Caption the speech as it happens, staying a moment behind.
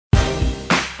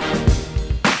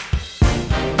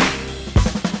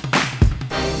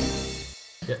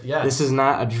Yes. This is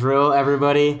not a drill,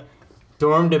 everybody.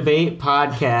 Dorm Debate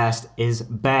Podcast is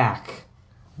back.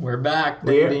 We're back,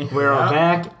 baby. We're all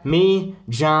back. Me,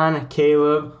 John,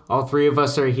 Caleb, all three of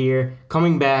us are here,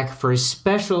 coming back for a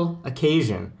special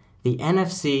occasion. The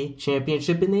NFC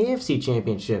Championship and the AFC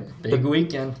Championship. Big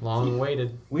weekend. Long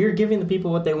awaited. We are giving the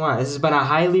people what they want. This has been a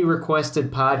highly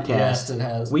requested podcast. Yes, it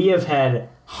has. We have had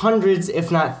hundreds,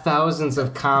 if not thousands,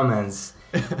 of comments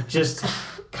just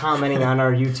commenting on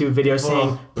our YouTube video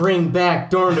saying, bring back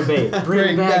Dorm Debate.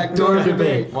 Bring back Dorm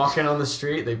Debate. Walking on the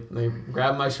street, they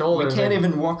grab my shoulder. We can't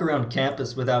even walk around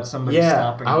campus without somebody Yeah,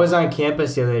 stopping. I was on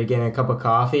campus the other day getting a cup of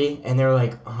coffee, and they were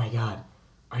like, oh my God,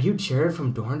 are you Jared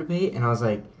from Dorm Debate? And I was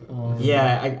like,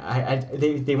 yeah,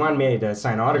 they wanted me to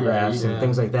sign autographs and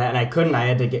things like that, and I couldn't. I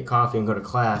had to get coffee and go to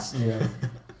class. Yeah.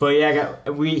 But yeah,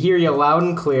 we hear you loud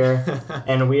and clear,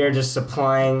 and we are just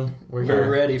supplying. We're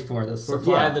ready for this.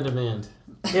 Supply the demand.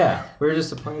 Yeah, we're just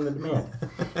supplying the demand.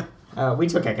 We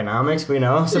took economics, we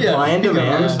know. Supply and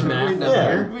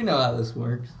demand. We know how this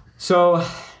works. So,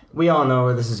 we all know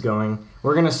where this is going.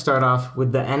 We're going to start off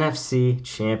with the NFC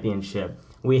Championship.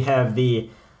 We have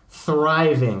the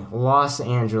thriving Los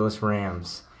Angeles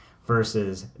Rams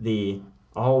versus the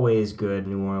always good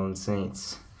New Orleans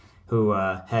Saints, who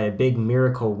had a big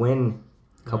miracle win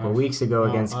a couple of weeks ago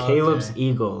against Caleb's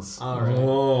Eagles. All right.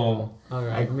 Oh. All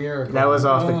right. Miracle. That was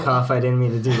off the cuff. I didn't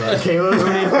mean to do that. Caleb.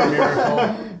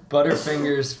 Miracle.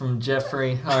 Butterfingers from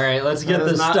Jeffrey. All right, let's get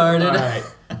this started. All right.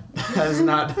 That is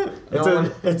not...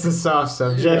 It's a soft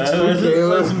subject for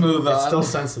Caleb. Let's move on. It's still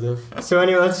sensitive. So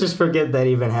anyway, let's just forget that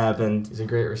even happened. He's a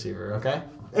great receiver, okay?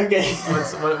 Okay.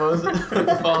 What was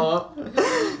it? Follow up?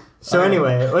 So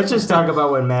anyway, let's just talk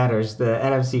about what matters, the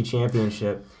NFC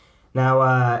Championship.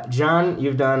 Now, John,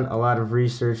 you've done a lot of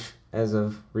research as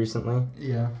of recently.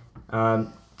 Yeah.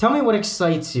 Tell me what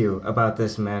excites you about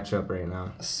this matchup right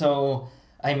now. So,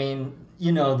 I mean,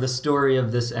 you know, the story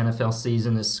of this NFL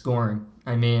season is scoring.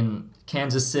 I mean,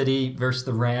 Kansas City versus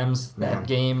the Rams, that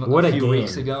game a few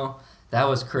weeks ago, that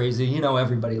was crazy. You know,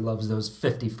 everybody loves those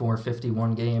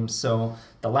 54-51 games. So,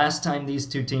 the last time these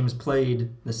two teams played,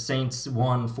 the Saints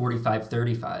won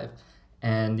 45-35.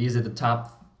 And these are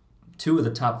two of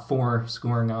the top four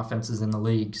scoring offenses in the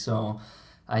league. So,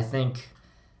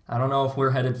 I don't know if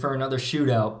we're headed for another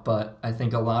shootout, but I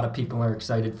think a lot of people are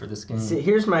excited for this game. See,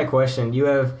 here's my question. You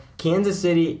have Kansas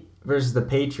City versus the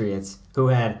Patriots, who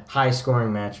had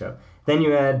high-scoring matchup. Then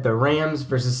you had the Rams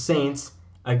versus Saints.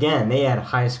 Again, they had a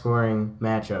high-scoring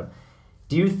matchup.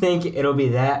 Do you think it'll be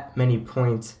that many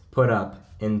points put up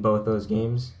in both those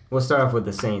games? We'll start off with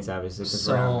the Saints, obviously, because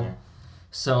we're out there.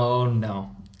 So,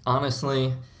 no.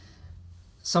 Honestly,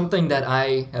 something that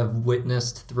I have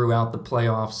witnessed throughout the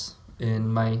playoffs in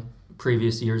my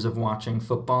previous years of watching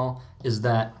football is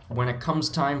that when it comes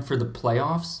time for the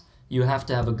playoffs, you have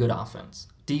to have a good offense.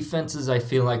 Defenses, I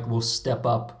feel like, will step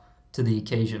up to the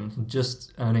occasion.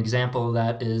 Just an example of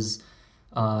that is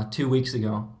 2 weeks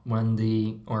ago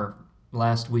or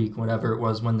last week, whatever it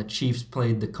was, when the Chiefs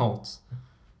played the Colts.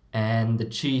 And the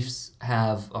Chiefs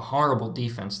have a horrible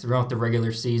defense throughout the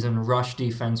regular season. Rush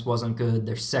defense wasn't good.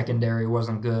 Their secondary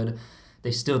wasn't good.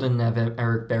 They still didn't have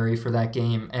Eric Berry for that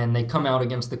game. And they come out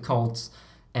against the Colts,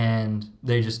 and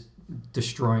they just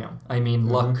destroy them. I mean,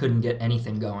 Luck couldn't get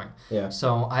anything going. Yeah.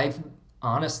 So I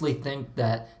honestly think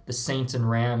that the Saints and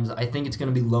Rams, I think it's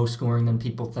going to be low scoring than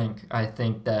people think. I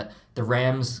think that the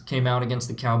Rams came out against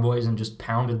the Cowboys and just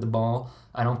pounded the ball.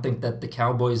 I don't think that the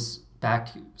Cowboys back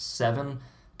seven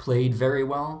played very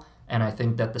well. And I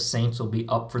think that the Saints will be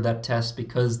up for that test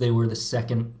because they were the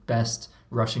second best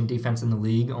rushing defense in the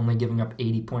league, only giving up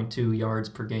 80.2 yards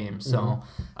per game. So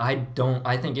I don't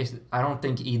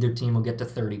think either team will get to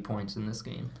 30 points in this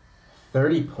game.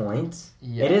 30 points?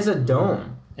 Yeah. It is a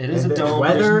dome. It is a dome.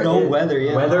 There's no weather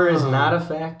yet. Weather is not a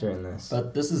factor in this.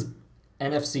 But this is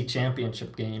NFC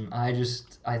Championship game. I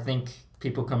think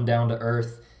people come down to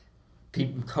earth.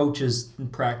 Coaches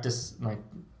practice,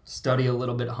 study a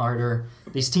little bit harder.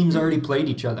 These teams already played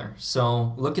each other.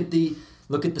 So look at the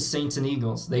Saints and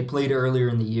Eagles. They played earlier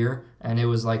in the year, and it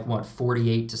was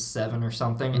 48-7 or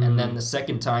something. Mm-hmm. And then the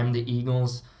second time, the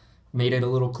Eagles made it a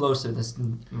little closer.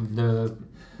 The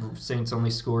Saints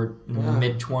only scored in the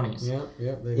mid-20s.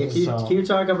 Can you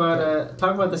talk about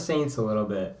the Saints a little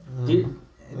bit? Do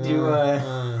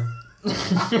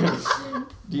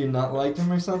you not like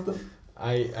them or something?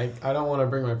 I don't want to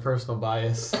bring my personal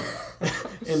bias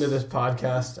into this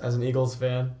podcast as an Eagles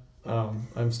fan.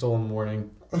 I'm still in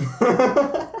mourning.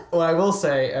 Well, I will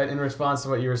say, in response to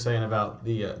what you were saying about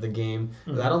the game,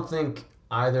 I don't think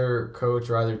either coach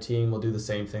or either team will do the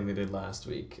same thing they did last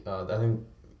week. I think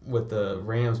with the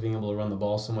Rams being able to run the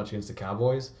ball so much against the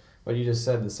Cowboys, But you just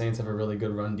said the Saints have a really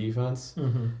good run defense.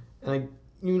 Mm-hmm. And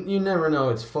you never know,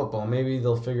 it's football. Maybe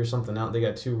they'll figure something out. They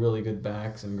got 2 really good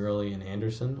backs in Gurley and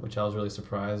Anderson, which I was really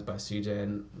surprised by CJ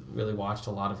and really watched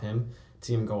a lot of him. To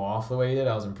see him go off the way he did,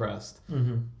 I was impressed.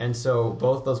 Mm-hmm. And so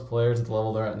both those players at the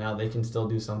level they're at now, they can still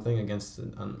do something against a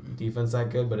defense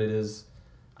that good. But it is,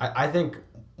 I think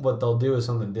what they'll do is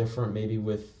something different, maybe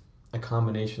with a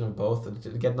combination of both to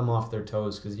get them off their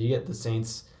toes. Because you get the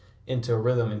Saints into a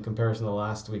rhythm in comparison to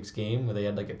last week's game where they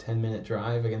had like a 10-minute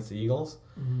drive against the Eagles.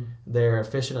 Mm-hmm. They're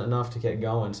efficient enough to get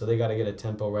going, so they got to get a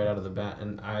tempo right out of the bat.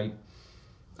 And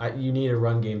you need a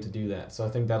run game to do that. So I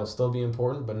think that'll still be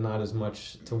important, but not as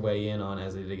much to weigh in on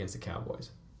as they did against the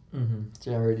Cowboys. Mm-hmm.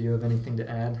 Jared, do you have anything to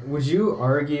add? Would you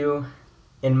argue,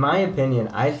 in my opinion,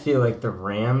 I feel like the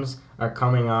Rams are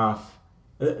coming off,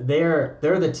 they're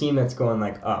the team that's going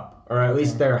like up, or at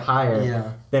least they're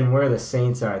higher than where the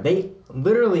Saints are. They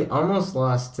literally almost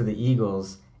lost to the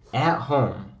Eagles at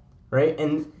home, right?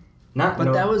 And that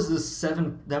was a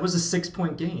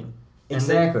 6-point game.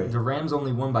 Exactly. And the Rams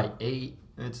only won by 8.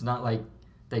 It's not like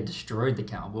they destroyed the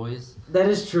Cowboys. That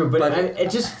is true, but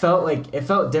it just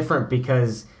felt different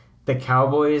because the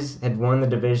Cowboys had won the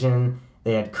division.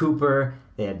 They had Cooper,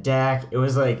 they had Dak. It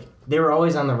was like they were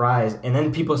always on the rise, and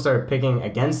then people started picking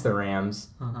against the Rams,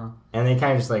 and they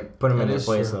kind of just like put them in their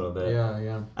place a little bit.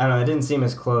 Yeah. I don't know. It didn't seem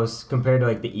as close compared to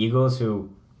like the Eagles, who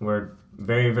were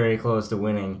very, very close to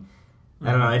winning.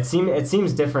 I don't know. It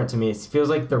seems different to me. It feels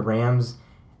like the Rams,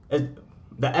 the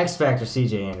X factor,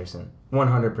 C.J. Anderson,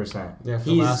 100%. Yeah, for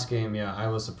the last game, I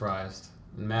was surprised.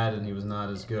 Madden, he was not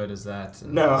as good as that.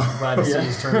 And no. Glad to see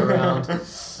he's turned around.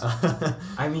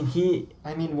 I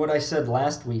mean, what I said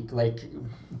last week, like,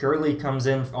 Gurley comes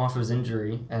in off his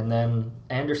injury, and then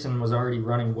Anderson was already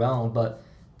running well, but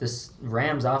this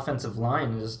Rams offensive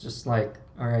line is just like,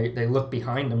 all right, they look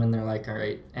behind him, and they're like, all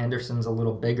right, Anderson's a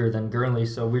little bigger than Gurley,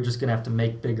 so we're just going to have to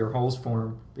make bigger holes for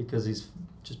him because he's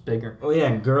just bigger. Oh,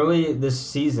 yeah, Gurley this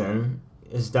season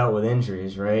has dealt with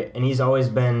injuries, right? And he's always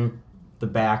been the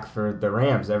back for the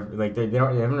Rams. Like they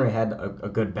haven't really had a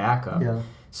good backup. Yeah.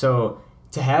 So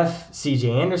to have C.J.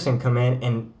 Anderson come in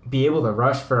and be able to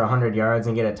rush for 100 yards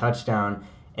and get a touchdown,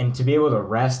 and to be able to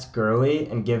rest Gurley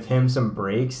and give him some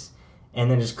breaks, and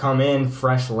then just come in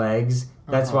fresh legs.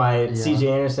 That's why C.J.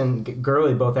 Anderson,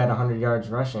 Gurley both had 100 yards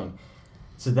rushing.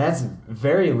 So that's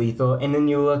very lethal. And then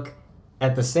you look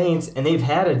at the Saints, and they've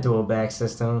had a dual back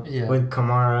system with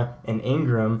Kamara and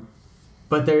Ingram.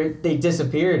 But they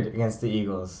disappeared against the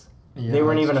Eagles. Yeah, they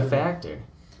weren't even a factor.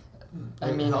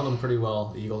 I mean, held them pretty well.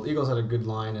 The Eagles had a good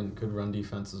line and good run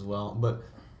defense as well. But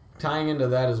tying into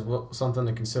that is something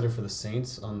to consider for the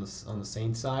Saints on the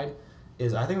Saints side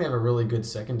is I think they have a really good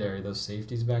secondary. Those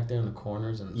safeties back there in the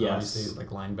corners, and obviously like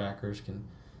linebackers can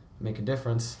make a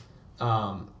difference.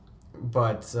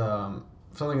 But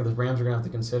something that the Rams are going to have to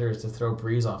consider is to throw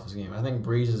Breeze off his game. I think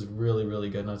Breeze is really, really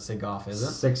good. Not to say Goff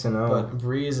isn't. 6-0. But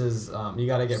Breeze is, you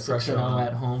got to get pressure on him.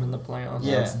 At home in the playoffs.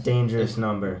 Yeah, it's a dangerous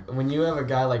number. When you have a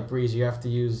guy like Breeze, you have to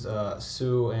use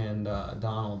Sue and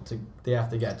Donald they have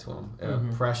to get to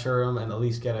him. Pressure him and at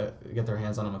least get their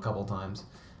hands on him a couple times.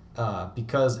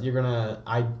 Because you're going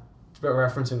to,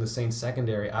 referencing the Saints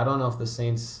secondary, I don't know if the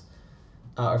Saints...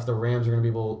 if the Rams are going to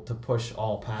be able to push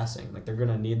all passing. Like, they're going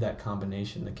to need that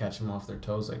combination to catch them off their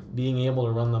toes. Like, being able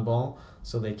to run the ball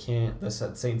so they can't, the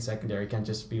Saints secondary can't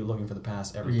just be looking for the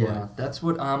pass every play. Yeah, that's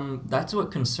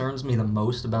what concerns me the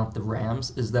most about the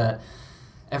Rams is that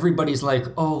everybody's like,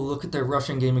 oh, look at their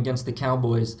rushing game against the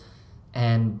Cowboys,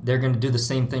 and they're going to do the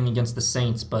same thing against the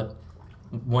Saints, but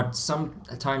what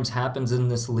sometimes happens in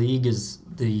this league is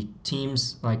the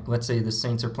teams, like let's say the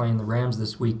Saints are playing the Rams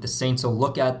this week, the Saints will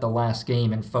look at the last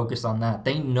game and focus on that.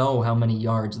 They know how many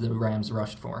yards the Rams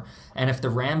rushed for. And if the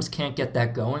Rams can't get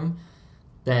that going,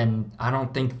 then I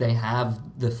don't think they have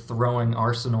the throwing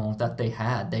arsenal that they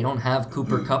had. They don't have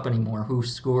Cooper Kupp anymore, who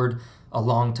scored a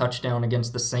long touchdown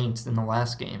against the Saints in the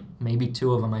last game. Maybe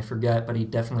 2 of them, I forget, but he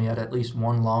definitely had at least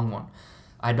one long one.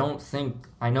 I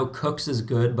know Cooks is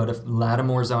good, but if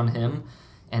Lattimore's on him,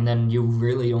 and then you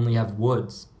really only have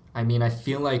Woods. I mean, I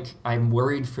feel like I'm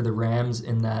worried for the Rams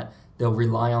in that they'll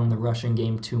rely on the rushing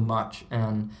game too much,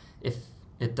 and if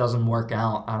it doesn't work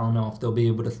out, I don't know if they'll be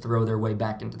able to throw their way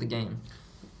back into the game.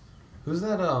 Who's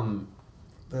that,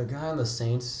 the guy on the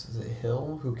Saints, is it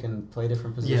Hill, who can play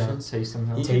different positions? Yeah, Taysom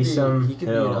Hill. He could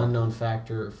be an unknown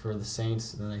factor for the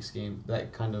Saints in the next game.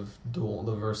 That kind of the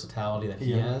versality that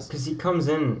he has. Because he comes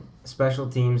in special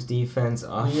teams, defense,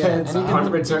 offense, and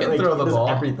he can throw the ball.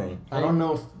 Everything. I don't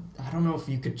know if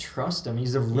you could trust him.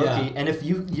 He's a rookie, and if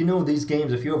you these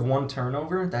games, if you have one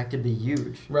turnover, that could be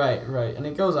huge. Right, and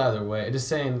it goes either way. Just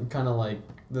saying, kind of like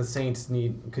the Saints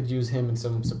could use him in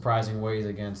some surprising ways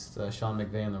against Sean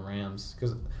McVay and the Rams,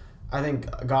 because I think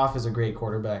Goff is a great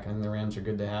quarterback. I think the Rams are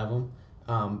good to have him.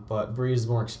 But Breeze is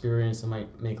more experienced and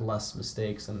might make less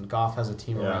mistakes, and Goff has a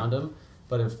team around him.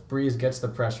 But if Breeze gets the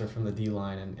pressure from the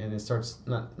D-line and it starts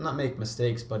not make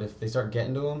mistakes, but if they start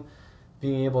getting to him,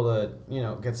 being able to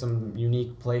get some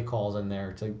unique play calls in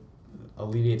there to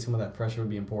alleviate some of that pressure would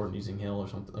be important, using Hill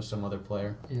or some other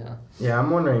player. Yeah. Yeah, I'm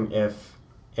wondering if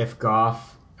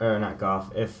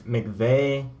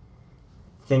McVay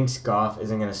thinks Goff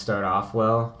isn't going to start off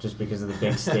well just because of the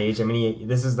big stage. I mean,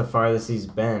 this is the farthest he's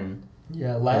been.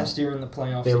 Yeah, last year in the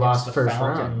playoffs they against lost the first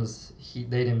Falcons,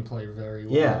 they didn't play very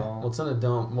well at all. Well, it's in a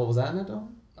dome. What was that in a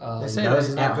dome? They say that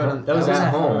was not good. That was at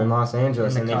home in Los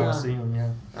Angeles, in the and Coliseum.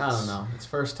 Yeah. I don't know. It's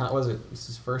first time. Was it? This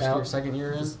is first year, second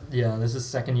year in? Yeah, this is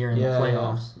second year in the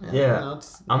playoffs. Yeah.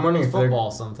 I'm wondering if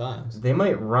football sometimes they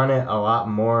might run it a lot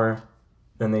more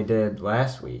than they did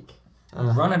last week.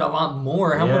 Run it a lot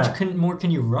more. How much more can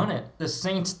you run it? The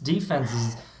Saints'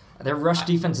 defense their rush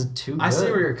defense is too good. I see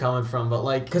where you're coming from,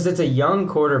 but because it's a young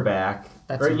quarterback,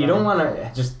 right? You don't want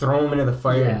to just throw him into the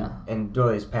fire and do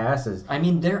all these passes. I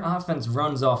mean, their offense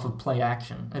runs off of play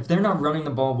action. If they're not running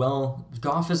the ball well,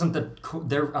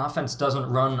 their offense doesn't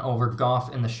run over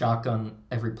Goff in the shotgun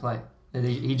every play.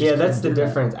 That's the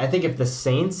difference. I think if the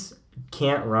Saints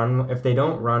if they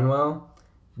don't run well,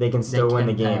 they can still win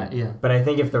the game. But I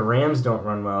think if the Rams don't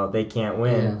run well, they can't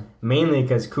win. Mainly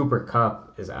because Cooper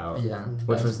Kupp is out,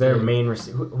 which was their main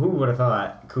receiver. Who would have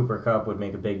thought Cooper Kupp would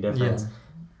make a big difference?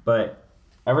 But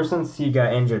ever since he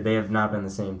got injured, they have not been the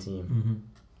same team,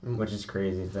 which is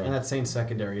crazy thing. And that Saints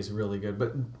secondary is really good.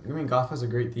 But I mean, Goff has a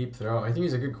great deep throw. I think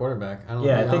he's a good quarterback. I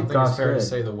don't think it's fair to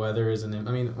say the weather isn't.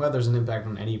 I mean, weather's an impact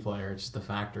on any player. It's just a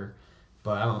factor.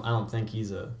 But I don't think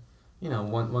he's a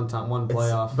one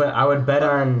playoff. But I would bet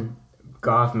on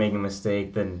Goff making a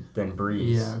mistake than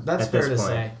Breeze. Yeah, that's fair to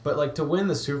say. But to win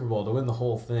the Super Bowl, to win the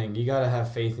whole thing, you got to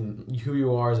have faith in who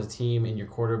you are as a team and your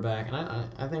quarterback. And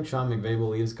I think Sean McVay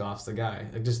believes Goff's the guy.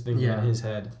 Just thinking in his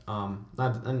head.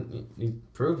 And he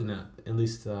proved it, at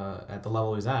least at the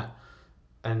level he's at.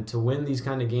 And to win these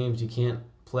kind of games, you can't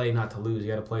play not to lose. You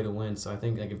got to play to win. So I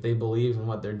think if they believe in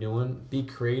what they're doing, be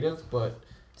creative, but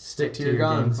stick to your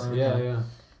guns. Yeah.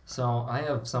 So I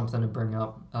have something to bring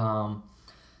up. Last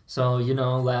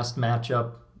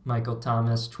matchup, Michael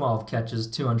Thomas, 12 catches,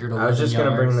 211 yards, I was just going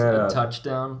to bring that up.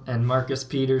 Touchdown, and Marcus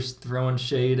Peters throwing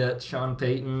shade at Sean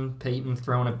Payton, Payton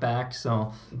throwing it back.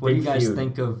 So what do you guys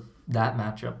think of that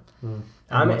matchup?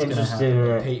 I'm interested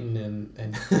in it. Payton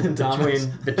and Thomas.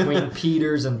 Between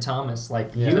Peters and Thomas.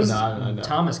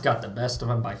 Thomas got the best of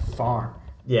him by far.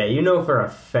 Yeah, for a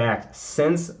fact,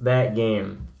 since that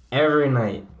game, every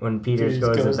night when Peters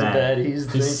goes to bed, he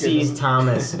sees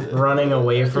Thomas running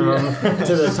away from him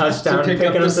to the touchdown, picking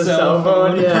up the cell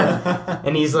phone. Yeah,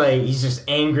 and he's just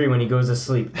angry when he goes to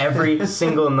sleep every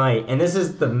single night. And this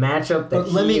is the matchup that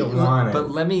he wanted.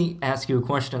 But let me ask you a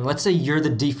question. Let's say you're the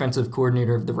defensive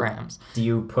coordinator of the Rams. Do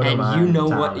you put him on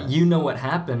Thomas? You know what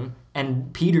happened,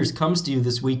 and Peters comes to you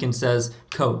this week and says,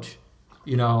 "Coach,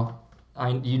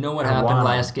 what happened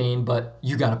last game, but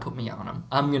you got to put me on him.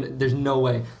 There's no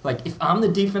way. If I'm the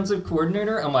defensive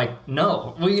coordinator, I'm like,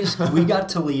 no, we got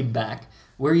Talib back.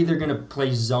 We're either going to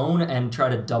play zone and try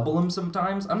to double him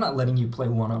sometimes. I'm not letting you play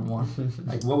one-on-one.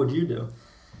 What would you do?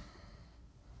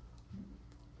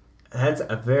 That's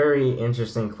a very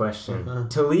interesting question.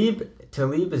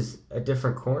 Talib is a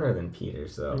different corner than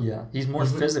Peters, though. Yeah, he's more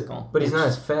physical. But he's not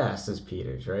as fast as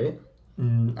Peters, right?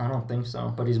 I don't think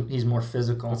so, but he's more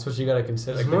physical. That's what you got to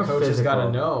consider. The coach has got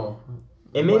to know.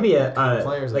 It may be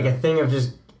a thing of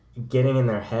just getting in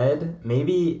their head.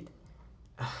 Maybe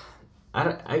I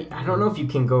don't know if you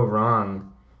can go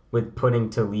wrong with putting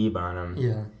Talib on him.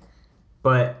 Yeah.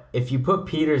 But if you put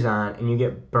Peters on and you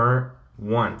get burnt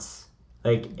once,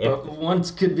 but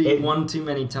once could be one too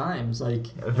many times.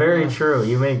 Very true.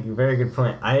 You make a very good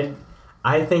point.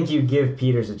 I think you give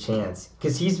Peters a chance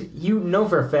because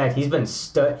for a fact he's been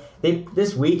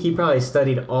this week he probably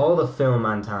studied all the film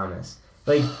on Thomas.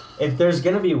 If there's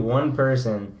gonna be one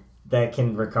person that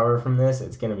can recover from this,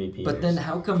 it's gonna be Peters. But then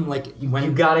how come when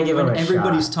you gotta give him a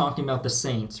everybody's shot. Talking about the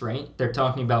Saints, right? They're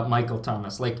talking about Michael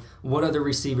Thomas. What other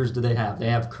receivers do they have? They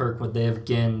have Kirkwood, they have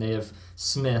Ginn, they have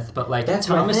Smith. But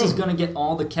Thomas is gonna get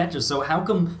all the catches. So how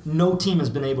come no team has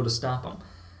been able to stop him?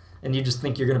 And you just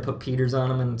think you're going to put Peters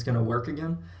on him and it's going to work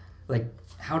again?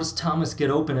 How does Thomas get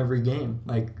open every game?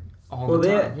 All the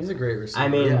time? He's a great receiver. I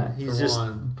mean, he's just...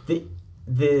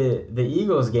 The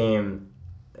Eagles game,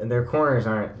 their corners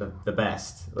aren't the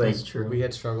best. That's true. We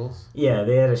had struggles. Yeah,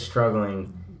 they had a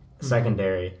struggling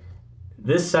secondary.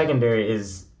 This secondary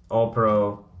is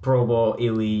All-Pro, Pro Bowl,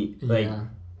 elite. Like,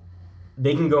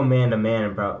 they can go man-to-man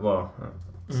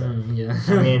and yeah.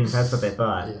 I mean, that's what they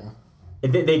thought. Yeah.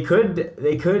 They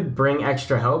could bring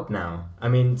extra help now. I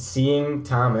mean, seeing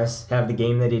Thomas have the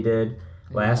game that he did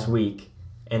last week,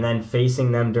 and then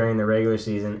facing them during the regular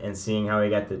season and seeing how he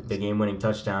got the game-winning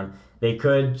touchdown, they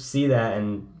could see that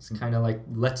and... It's kind of like,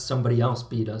 let somebody else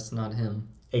beat us, not him.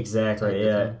 Exactly,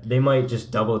 yeah. They might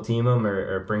just double-team him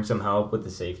or bring some help with the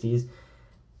safeties.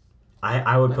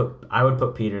 I would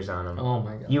put Peters on him. Oh,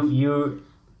 my gosh.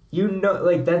 You know,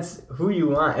 like, that's who you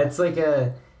want. It's like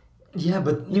a... Yeah,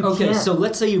 but... So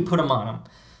let's say you put him on him.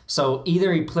 So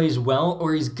either he plays well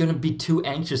or he's going to be too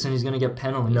anxious and he's going to get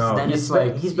penalties. No, then he's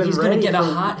going to get a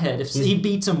hothead. If he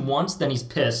beats him once, then he's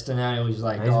pissed. And now he's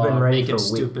like, make it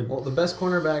stupid. Well, the best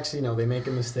cornerbacks, they make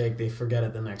a mistake, they forget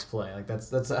it the next play. Like,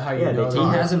 that's how you know.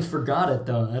 He hasn't forgot it,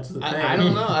 though. That's the thing. I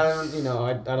don't know.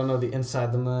 I don't know the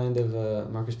inside the mind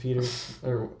of Marcus Peters.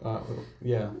 But, what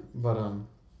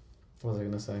was I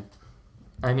going to say?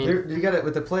 I mean... You got it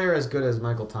with a player as good as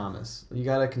Michael Thomas, you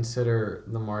got to consider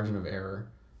the margin of error.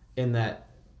 In that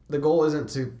the goal isn't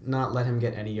to not let him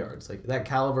get any yards. Like, that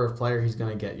caliber of player, he's going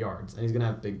to get yards and he's going to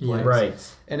have big plays. Yeah,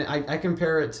 right. And I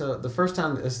compare it to the first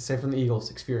time, let's say from the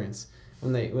Eagles experience,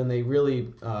 when they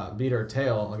really beat our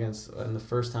tail in the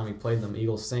first time we played them,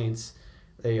 Eagles Saints.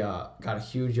 They got a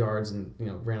huge yards and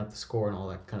ran up the score and all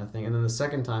that kind of thing. And then the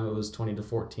second time it was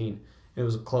 20-14. It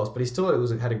was close, but he still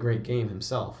had a great game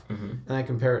himself. Mm-hmm. And I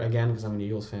compare it again because I'm an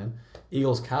Eagles fan.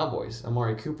 Eagles-Cowboys,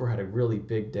 Amari Cooper had a really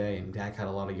big day, and Dak had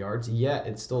a lot of yards, yet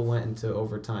it still went into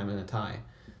overtime and a tie.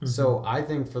 Mm-hmm. So I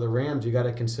think for the Rams, you got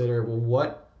to consider,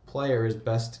 what player is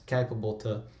best capable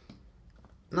to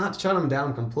not shut him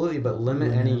down completely, but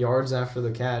limit any yards after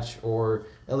the catch, or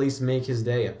at least make his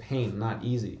day a pain, not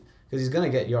easy. Because he's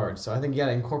going to get yards. So I think you got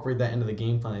to incorporate that into the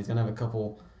game plan. He's going to have a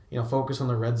couple, focus on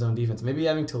the red zone defense. Maybe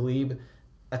having Talib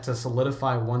to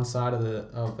solidify one side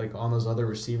on those other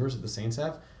receivers that the Saints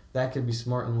have. That could be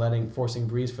smart in forcing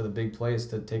Breeze for the big plays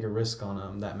to take a risk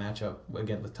on that matchup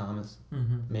again with Thomas.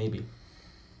 Mm-hmm. Maybe.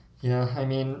 Yeah, I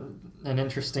mean, an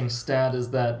interesting stat is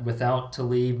that without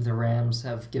Talib, the Rams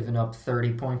have given up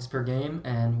 30 points per game,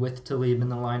 and with Talib in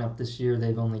the lineup this year,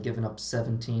 they've only given up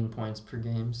 17 points per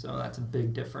game, so that's a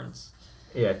big difference.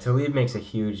 Yeah, Talib makes a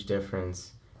huge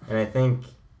difference, and I think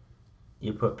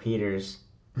you put Peters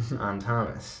on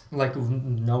Thomas. Like,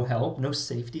 no help, no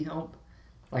safety help?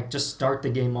 Like, just start the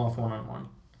game off one-on-one.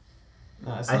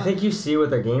 I think you see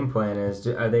what their game plan is.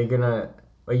 Are they going to...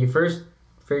 you first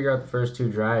figure out the first two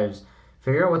drives.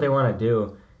 Figure out what they want to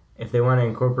do. If they want to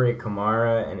incorporate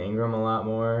Kamara and Ingram a lot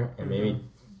more and maybe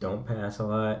don't pass a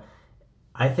lot.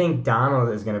 I think Donald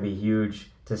is going to be huge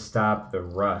to stop the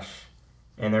rush.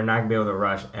 And they're not going to be able to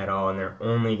rush at all, and they're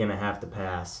only going to have to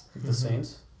pass. The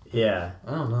Saints? Yeah.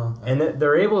 I don't know. And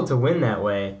they're able to win that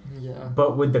way. Yeah.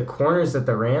 But with the corners that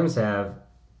the Rams have...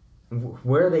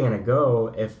 where are they going to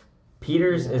go if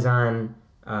Peters is on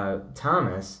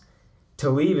Thomas?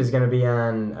 Talib is going to be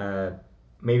on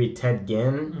maybe Ted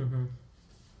Ginn. Mm-hmm.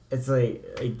 It's like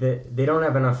they don't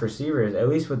have enough receivers. At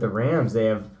least with the Rams, they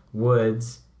have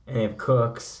Woods and they have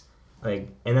Cooks, and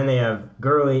then they have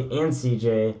Gurley and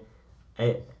CJ.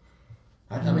 I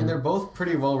mean, they're both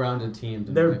pretty well-rounded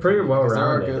teams. They're pretty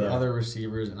well-rounded. There are good other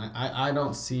receivers, and I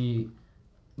don't see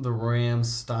the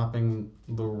Rams stopping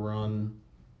the run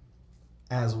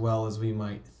as well as we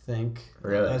might think.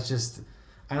 Really? That's just...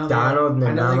 I know Donald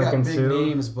they got big Sue.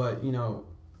 names, but,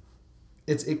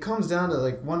 it comes down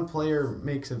to, one player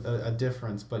makes a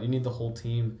difference, but you need the whole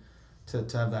team to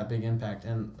have that big impact.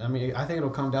 And, I mean, I think it'll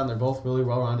come down... They're both really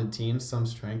well-rounded teams, some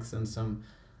strengths and some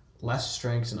less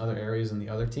strengths in other areas in the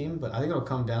other team, but I think it'll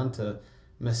come down to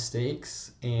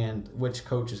mistakes and which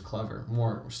coach is clever,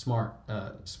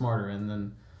 smarter, and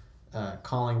then...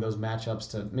 calling those matchups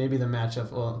to maybe the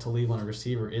matchup to leave on a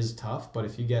receiver is tough, but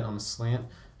if you get on a slant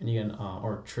and you get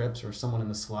or trips or someone in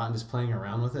the slot and just playing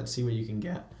around with it, see what you can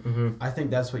get. Mm-hmm. I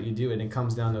think that's what you do, and it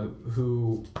comes down to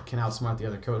who can outsmart the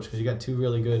other coach, because you got two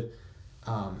really good,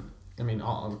 all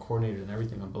the coordinators and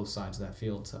everything on both sides of that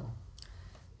field. So,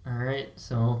 all right,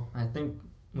 so I think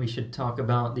we should talk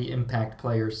about the impact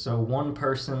players. So one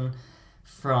person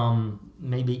from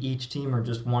maybe each team, or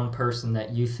just one person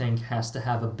that you think has to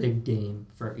have a big game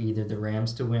for either the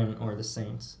Rams to win or the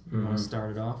Saints? You want to start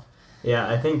it off? Yeah,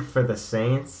 I think for the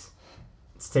Saints,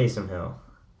 it's Taysom Hill.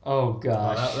 Oh,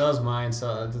 gosh. That was mine,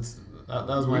 so that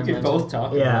was mine. We could both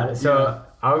talk about it. So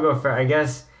I'll go for, I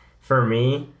guess, for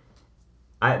me,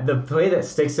 the play that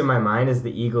sticks in my mind is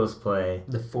the Eagles play.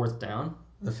 The fourth down?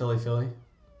 The Philly?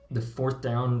 The fourth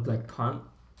down, punt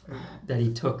that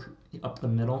he took up the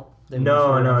middle?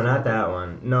 No, not that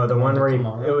one. No, the one where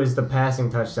it was the passing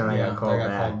touchdown that got called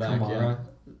back. Kamara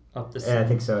up the Yeah, I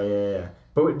think so, yeah.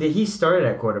 But did he start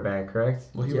at quarterback, correct?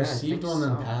 Well, he received one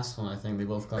and passed one, I think. They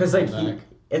both got called back. Because,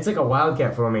 it's like a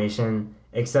wildcat formation,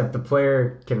 except the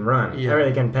player can run, or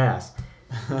they can pass.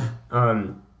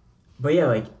 But yeah,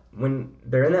 like, when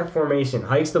they're in that formation,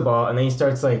 hikes the ball, and then he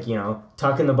starts, like,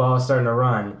 tucking the ball, starting to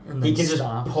run. He can just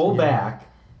pull back,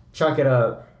 chuck it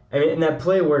up. I mean, and that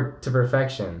play worked to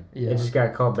perfection. Yeah. It just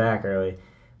got called back early.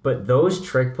 But those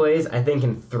trick plays, I think,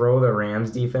 can throw the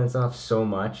Rams defense off so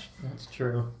much. That's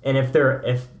true. And if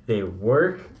they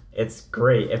work, it's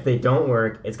great. If they don't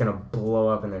work, it's gonna blow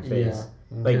up in their face.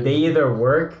 Yeah. Like, they either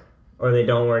work or they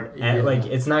don't work. Like,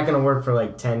 it's not gonna work for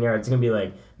like 10 yards. It's gonna be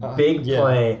like big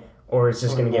play, or it's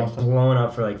just gonna get blown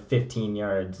up for like 15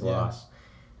 yards lost.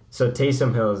 So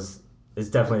Taysom Hill is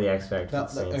definitely the X factor.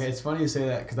 Okay, it's funny you say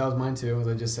that because that was mine too. As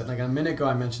I just said, like a minute ago,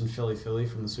 I mentioned Philly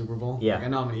from the Super Bowl. Yeah, like, I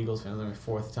know I'm an Eagles fan. It's my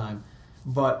fourth time,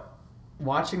 but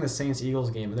watching the Saints-Eagles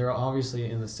game, they're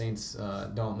obviously in the Saints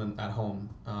dome at home.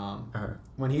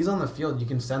 When he's on the field, you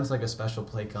can sense like a special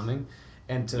play coming,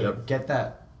 and to get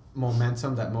that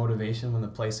momentum, that motivation when the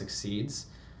play succeeds,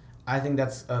 I think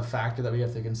that's a factor that we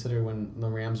have to consider when the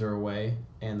Rams are away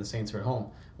and the Saints are at home.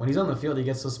 When he's on the field, he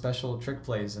gets those special trick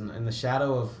plays, and in the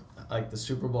shadow of like the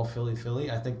Super Bowl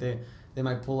Philly, I think they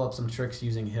might pull up some tricks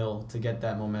using Hill to get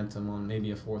that momentum on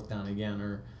maybe a fourth down again,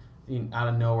 or out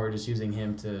of nowhere just using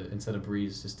him to instead of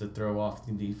Breeze just to throw off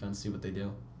the defense, see what they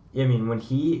do. Yeah, I mean, when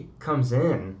he comes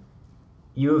in,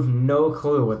 you have no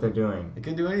clue what they're doing. They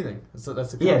can do anything.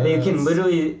 That's they can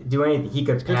literally do anything. He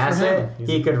could pass it.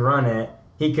 He could run it.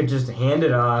 He could just hand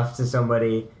it off to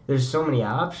somebody. There's so many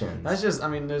options. That's just, I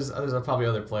mean, there's probably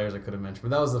other players I could have mentioned,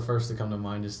 but that was the first to come to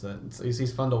mind. Just that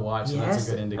he's fun to watch, and that's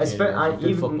a good indicator of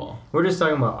good football. We're just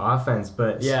talking about offense,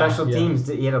 but special teams.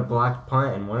 He had a blocked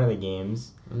punt in one of the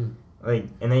games, and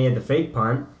then he had the fake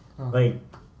punt. Good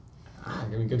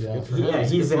for him.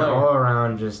 He's an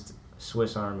all-around just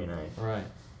Swiss Army knife. Right.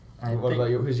 What about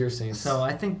you? Who's your Saints? So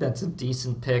I think that's a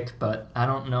decent pick, but I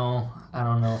don't know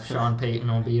if Sean Payton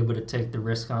will be able to take the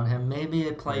risk on him. Maybe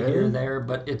a play here or there,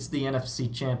 but it's the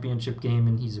NFC Championship game,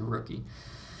 and he's a rookie.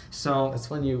 So that's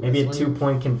when you maybe a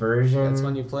 2-point conversion. That's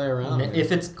when you play around.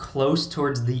 If it's close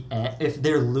towards the end, if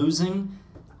they're losing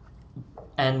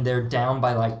and they're down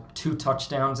by like 2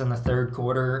 touchdowns in the third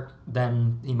quarter,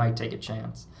 then he might take a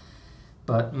chance.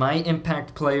 But my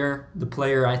impact player, the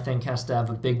player I think has to have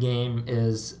a big game,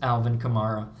 is Alvin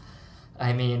Kamara.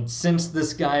 I mean, since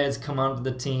this guy has come onto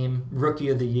the team, Rookie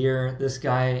of the Year, this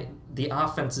guy, the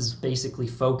offense is basically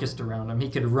focused around him. He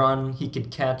could run, he could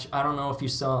catch. I don't know if you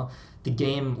saw the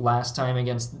game last time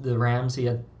against the Rams, he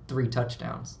had 3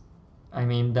 touchdowns. I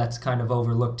mean, that's kind of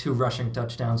overlooked. 2 rushing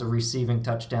touchdowns, a receiving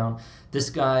touchdown. This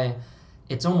guy,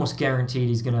 it's almost guaranteed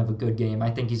he's going to have a good game. I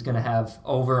think he's going to have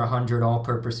over 100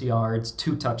 all-purpose yards,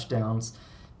 2 touchdowns.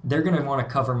 They're going to want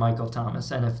to cover Michael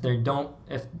Thomas, and if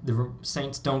the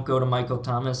Saints don't go to Michael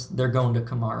Thomas, they're going to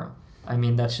Kamara. I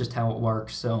mean, that's just how it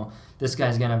works. So this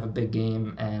guy's going to have a big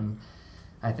game, and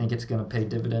I think it's going to pay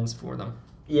dividends for them.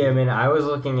 Yeah, I mean, I was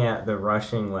looking at the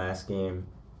rushing last game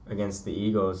against the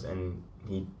Eagles, and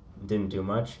he didn't do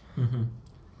much. Mm-hmm.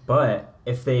 But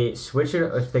if they switch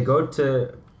it, if they go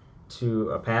to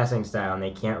a passing style and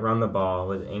they can't run the ball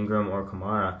with Ingram or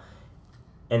Kamara,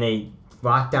 and they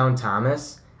lock down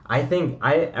Thomas, I think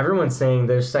everyone's saying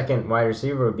their second wide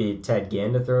receiver would be Ted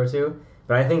Ginn to throw to,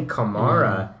 but I think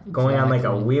Kamara going on like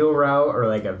a wheel route or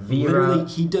like a V route.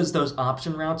 He does those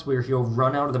option routes where he'll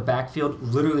run out of the backfield,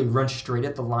 literally run straight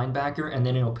at the linebacker, and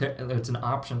then it's an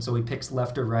option, so he picks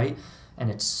left or right, and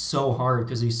it's so hard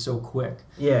because he's so quick.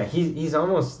 Yeah, he's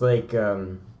almost like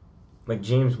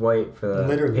James White for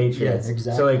the Patriots. Yeah,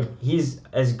 exactly. So like he's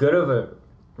as good of a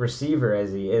receiver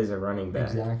as he is a running back.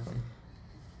 Exactly.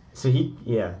 So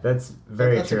that's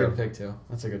very true. That's a good pick too.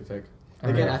 That's a good pick.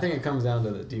 Again, I think it comes down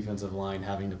to the defensive line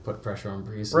having to put pressure on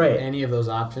Brees. Right. Any of those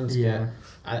options. Yeah.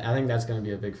 I think that's going to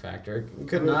be a big factor. It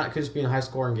could just be a high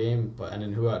scoring game, and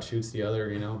then who outshoots the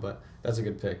other, but that's a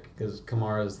good pick because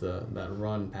Kamara's that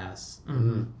run pass.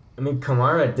 Mm-hmm. I mean,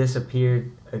 Kamara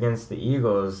disappeared against the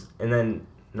Eagles, and then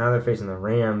now they're facing the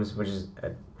Rams, which is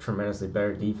a tremendously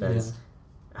better defense.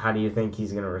 Yeah. How do you think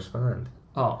he's going to respond?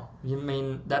 Oh, you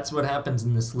mean that's what happens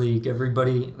in this league.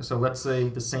 So let's say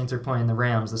the Saints are playing the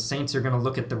Rams. The Saints are going to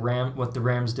look at what the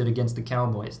Rams did against the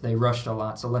Cowboys. They rushed a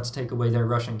lot, so let's take away their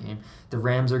rushing game. The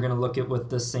Rams are going to look at what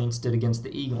the Saints did against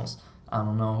the Eagles. I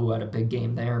don't know who had a big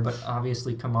game there, but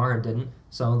obviously Kamara didn't,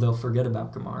 so they'll forget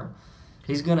about Kamara.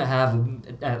 He's going to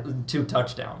have 2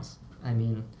 touchdowns. I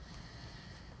mean,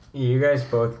 You guys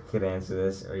both could answer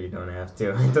this, or you don't have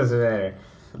to. It doesn't matter.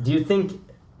 Do you think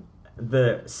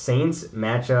the Saints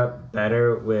match up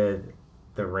better with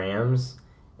the Rams,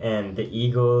 and the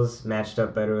Eagles matched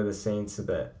up better with the Saints,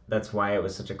 so that's why it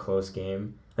was such a close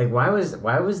game? Like, why was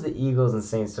the Eagles and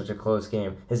Saints such a close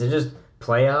game? Is it just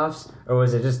playoffs, or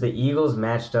was it just the Eagles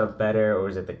matched up better, or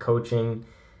was it the coaching?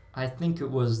 I think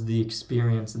it was the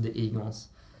experience of the Eagles,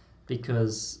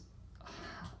 because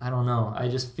I don't know. I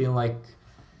just feel like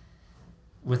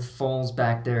with Foles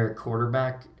back there at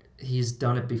quarterback, he's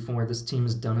done it before. This team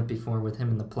has done it before with him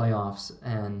in the playoffs,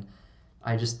 and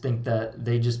I just think that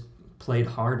they just played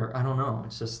harder. I don't know.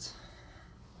 It's just,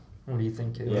 what do you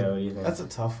think, Caleb? Yeah, what do you think? That's a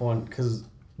tough one because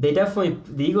The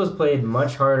Eagles played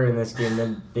much harder in this game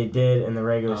than they did in the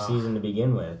regular season to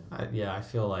begin with. I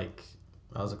feel like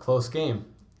that was a close game.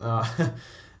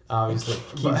 Obviously,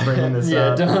 Keep bringing this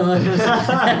up.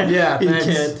 Yeah, He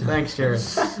thanks, Jared.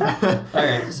 All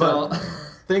right, so But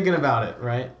thinking about it,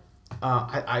 right?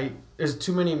 There's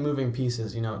too many moving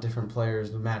pieces. Different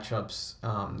players, the matchups.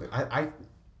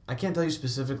 I can't tell you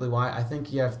specifically why. I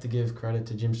think you have to give credit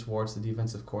to Jim Schwartz, the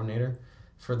defensive coordinator,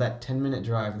 for that 10-minute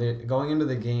drive. Going into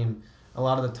the game, a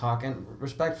lot of the talk, and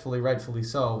respectfully, rightfully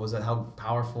so, was that how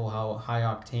powerful, how high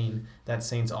octane that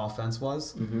Saints offense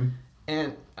was. Mm-hmm.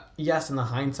 And yes, in the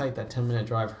hindsight, that 10-minute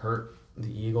drive hurt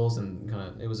the Eagles, and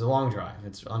it was a long drive.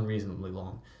 It's unreasonably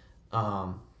long.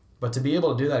 But to be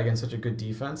able to do that against such a good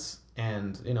defense,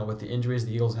 and with the injuries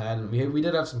the Eagles had, and we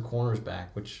did have some corners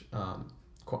back, which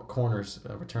corners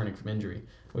returning from injury,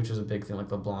 which was a big thing,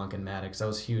 like LeBlanc and Maddox. That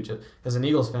was huge. As an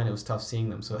Eagles fan, it was tough seeing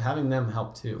them. So having them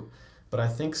helped too. But I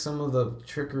think some of the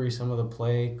trickery, some of the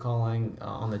play calling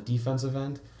on the defensive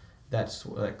end, that's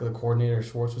like the coordinator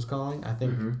Schwartz was calling. I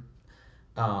think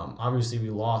obviously we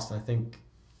lost. I think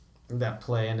that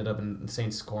play ended up in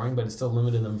Saints scoring, but it still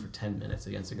limited them for 10 minutes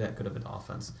against that good of an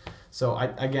offense. So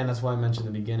that's why I mentioned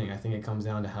in the beginning. I think it comes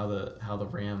down to how the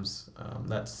Rams,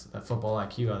 that football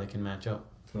IQ, how they can match up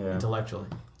intellectually.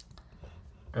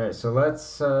 All right, so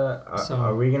let's.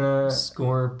 Are we gonna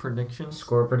score predictions?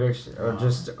 or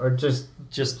just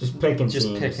picking teams?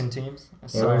 Just picking teams. Yeah,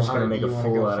 So we're just gonna make a you wanna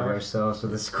fool go out of first? ourselves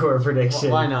with a score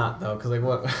prediction. Why not though? Because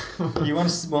what? You want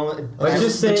to? Well, Let's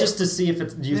just say- just to see if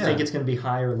it's. Do you think it's going to be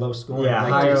high or low scoring? Yeah,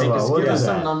 Like, high do you or think low. it's We'll Give do us that.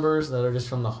 some numbers that are just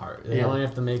from the heart. They Yeah. only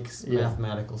have to make Yeah.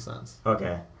 mathematical sense.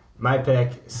 Okay, my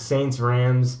pick: Saints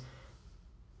Rams.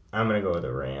 I'm gonna go with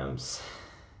the Rams,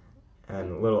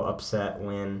 and a little upset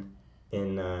win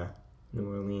in New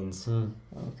Orleans.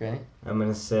 Okay. I'm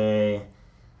gonna say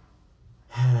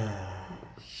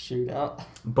Shootout.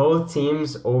 both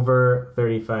teams over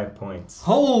 35 points.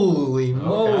 Holy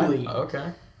moly!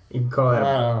 Okay. You can call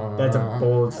that. That's a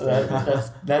bold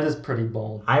statement. That is pretty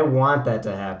bold. I want that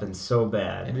to happen so It'd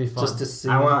bad. be fun. Just to see.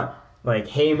 I want like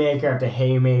haymaker after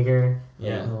haymaker.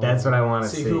 Yeah. That's what I want to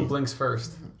See see. who blinks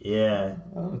first. Yeah.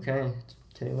 Okay,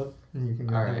 Caleb, you can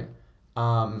go All ahead.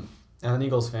 right. As an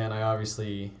Eagles fan, I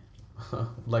obviously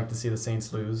like to see the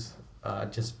Saints lose,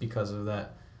 just because of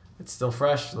that. It's still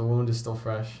fresh. The wound is still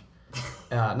fresh.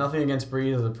 Nothing against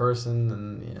Breed as a person,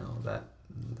 and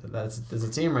there's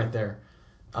a team right there.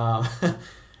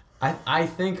 I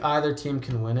think either team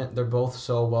can win it. They're both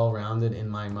so well-rounded in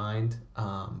my mind.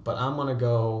 But I'm gonna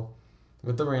go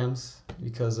with the Rams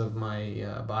because of my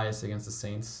bias against the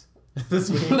Saints this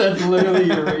week. That's literally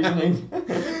your reasoning.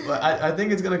 But I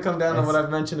think it's going to come down to what I've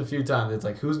mentioned a few times. It's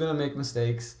like who's going to make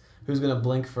mistakes, who's going to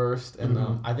blink first, and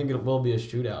I think it will be a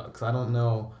shootout because I don't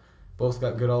know. Both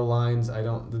got good O lines. They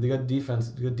got defense,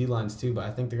 good D lines too. But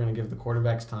I think they're going to give the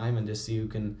quarterbacks time and just see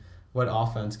what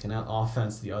offense can out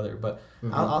offense the other. But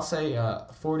I'll say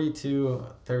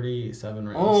 42-37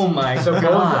 Rams. Oh my So both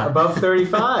god! above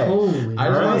 35. Holy.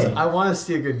 I want to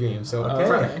see a good game. So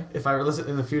Okay. if I listen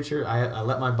in the future, I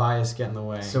let my bias get in the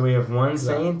way. So we have one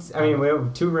Saints. I mean, we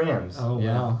have two Rams. Oh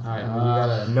Yeah. wow! All right. We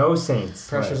gotta No Saints.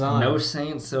 pressure's on. No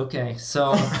Saints. Okay, so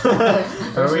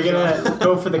Are we gonna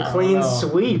go for the I clean don't know.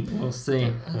 sweep? we'll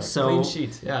see. So Clean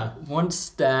sheet. Yeah. one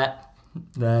stat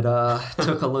that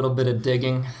took a little bit of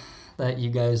digging that you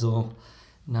guys will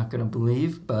not gonna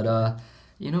believe, but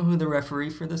you know who the referee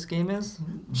for this game is?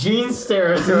 Gene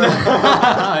Steratore.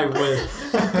 I wish.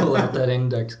 Pull out that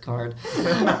index card.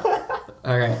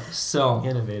 All right, so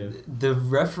Innovative. the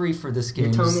referee for this game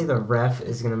You're telling is, me the ref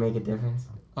is gonna make a difference?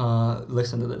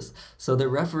 listen to this. So the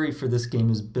referee for this game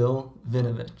is Bill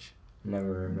Vinovich.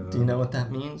 Never heard of him. Do you know what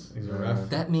that means? He's a ref.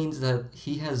 That means that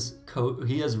he has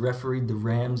refereed the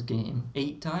Rams game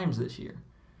 8 times this year.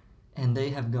 And they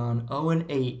have gone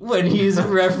 0-8 when he's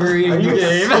refereeing Are the you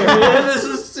game. serious? This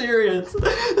is serious.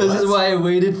 This is why I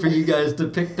waited for you guys to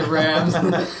pick the Rams.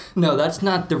 No, that's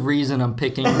not the reason I'm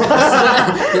picking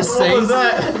the Saints. What was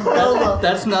that?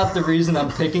 That's not the reason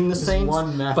I'm picking the Saints.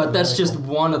 one But that's just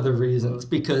one of the reasons,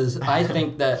 because I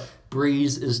think that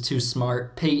Breeze is too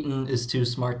smart. Peyton is too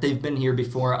smart. They've been here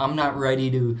before. I'm not ready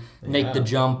to make the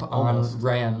jump almost. on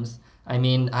Rams. I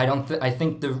mean, I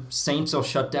think the Saints will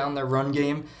shut down their run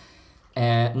game,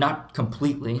 and not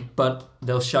completely, but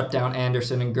they'll shut down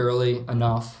Anderson and Gurley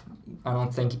enough. I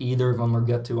don't think either of them will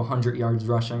get to 100 yards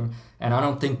rushing, and I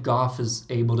don't think Goff is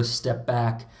able to step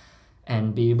back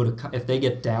and be able to. If they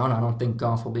get down, I don't think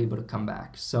Goff will be able to come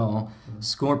back. So,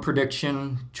 score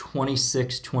prediction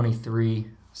 26-23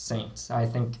 Saints. I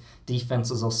think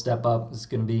defenses will step up. It's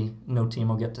going to be no team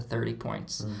will get to 30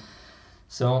 points.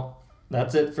 So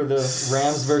that's it for the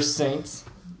Rams versus Saints.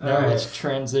 Now let's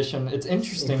transition. It's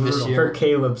interesting this year. For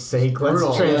Caleb's sake, let's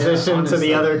Brutal. transition to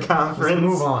the other Let's conference.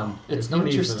 move on. It's There's no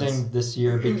need for this. interesting this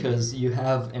year because you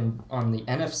have on the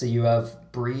NFC you have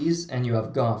Breeze and you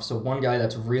have Goff. So one guy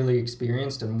that's really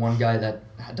experienced and one guy that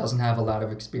doesn't have a lot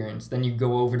of experience. Then you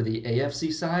go over to the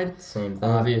AFC side. Same thing.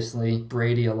 Obviously,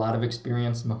 Brady a lot of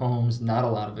experience. Mahomes not a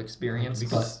lot of experience,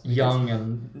 Because- but young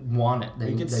and want it.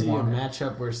 You could they see a want it.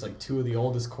 matchup where it's like two of the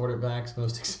oldest quarterbacks,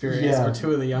 most experienced, Yeah. or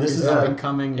two of the This youngest is up like- and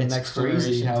coming It's next crazy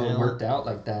generation how talent. it worked out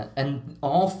like that. And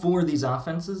all four of these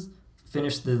offenses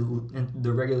finished the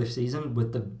regular season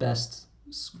with the best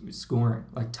scoring,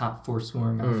 like top 4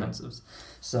 scoring offensives.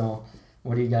 So,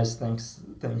 what do you guys think?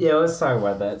 Yeah, let's talk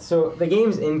about that. So the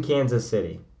game's in Kansas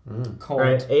City, Cold,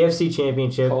 right? AFC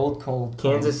Championship. cold.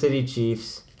 Kansas City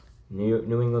Chiefs, New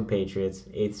England Patriots,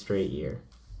 8th straight year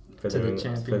for To the the New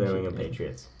championship England game.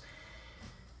 Patriots.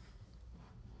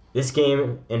 This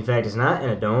game, in fact, is not in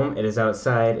a dome. It is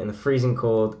outside in the freezing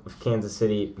cold of Kansas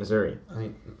City, Missouri. I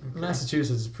mean,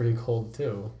 Massachusetts is pretty cold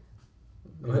too.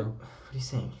 You What? know, What are you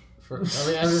saying? I'm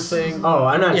just saying. Oh,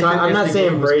 I'm not. If I'm not the saying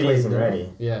game was Brady played isn't there.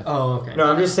 ready. Yeah. Oh, okay. No,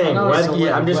 I'm just saying. I know it's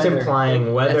Weather, I'm just weather.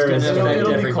 implying weather That's is. gonna affect It'll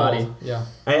be everybody. cold. Yeah.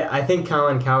 I think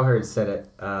Colin Cowherd said it.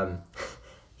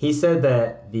 He said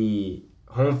that the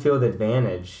home field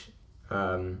advantage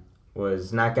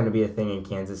was not going to be a thing in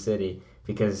Kansas City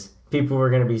because people were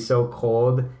going to be so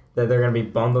cold that they're going to be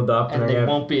bundled up And they're they gonna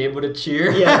won't be able to cheer.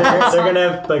 Yeah, they're going to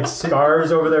have like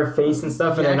scarves over their face and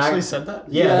stuff, and He they're actually not. said that.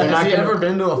 Yeah, they're Has not he gonna- ever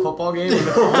been to a football game?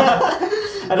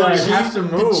 I don't know, have to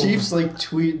move. The Chiefs like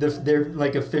tweet their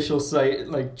like official site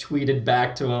like tweeted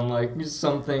back to him like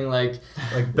something like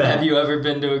bet. have you ever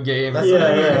been to a game? That's Yeah, what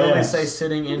I mean. yeah, They yeah. only say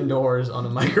sitting indoors on a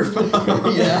microphone.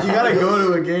 Yeah. You gotta go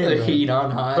to a game. The man. heat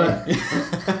on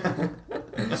high.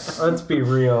 Let's be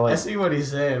real. I Like, see what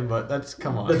he's saying, but that's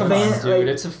come on. The Come fan- on, dude! like-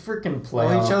 It's a freaking playoff.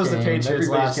 Well, he chose the game. Patriots Everybody's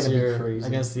last gonna year be crazy.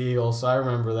 against the Eagles, so I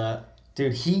remember that.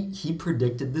 Dude, he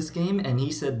predicted this game, and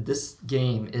he said this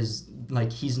game is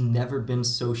like he's never been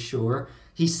so sure.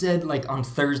 He said like on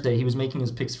Thursday he was making his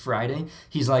picks Friday.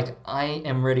 He's like, I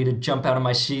am ready to jump out of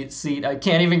my seat. I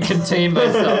can't even contain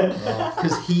myself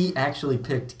because he actually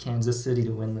picked Kansas City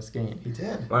to win this game. He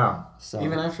did. wow. So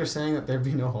Even after saying that there'd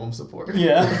be no home support.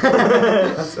 yeah,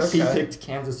 That's okay. he picked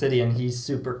Kansas City, and he's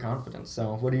super confident.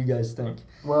 So what do you guys think?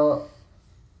 Well,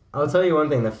 I'll tell you one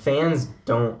thing. The fans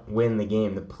don't win the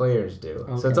game. The players do.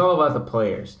 So Okay. it's all about the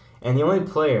players. And the only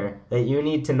player that you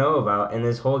need to know about in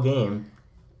this whole game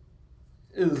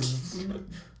Is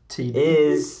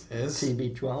is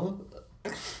TB12?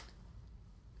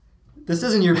 This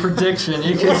isn't your prediction.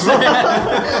 You can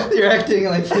say you're acting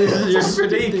like you're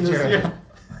predicting this. Jared. Yeah.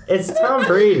 it's Tom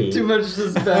Brady. Too much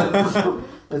suspense.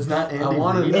 It's not Andy. I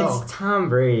wanna Reid. know. It's Tom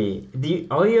Brady.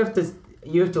 All you have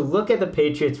to look at the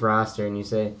Patriots roster and you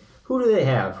say, who do they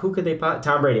have? Who could they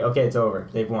Tom Brady. Okay, it's over.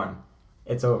 They've won.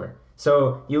 It's over.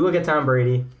 So you look at Tom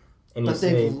Brady and you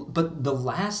say, But the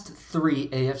last 3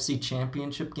 AFC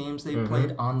Championship games they've Mhm.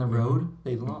 played on the road,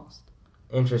 they've lost.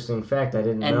 interesting fact, I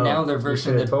didn't And know. now they're You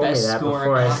versing should've the told me best that scoring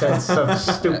before I said offense. some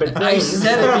stupid things. I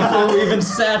said it before we even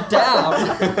sat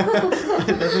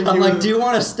down. I'm like, do you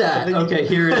want a stat? Okay,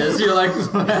 here it is. You're like,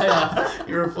 yeah.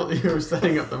 You were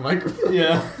setting up the microphone.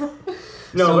 Yeah.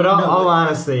 No, So, but all, no, all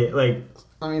honesty, like,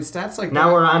 I mean, stats like now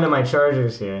that, we're on to my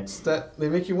Chargers here. they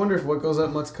make you wonder if what goes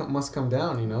up must come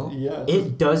down. You know. Yeah.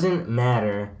 It doesn't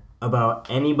matter about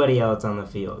anybody else on the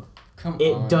field. Come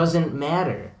It on. doesn't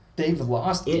matter. They've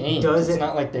lost It games. doesn't- It's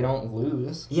not like they don't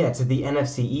lose. Yeah, to the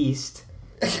NFC East.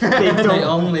 They don't-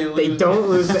 only lose. They don't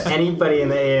lose to anybody in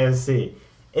the AFC.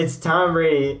 It's Tom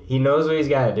Brady. He knows what he's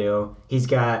got to do. He's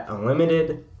got a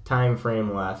limited time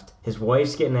frame left. His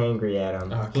wife's getting angry at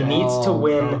him. Okay. He needs to Oh,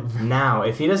 win now.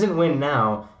 If he doesn't win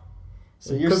now,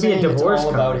 So you're Could be a saying it's divorce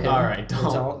all about coming. him. All right,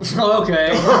 don't. Okay.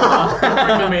 Don't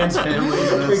bring the man's family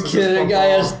to this. The guy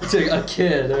has a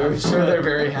kid. I'm sure they're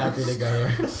very happy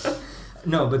together.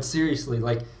 No, but seriously,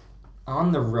 like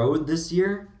on the road this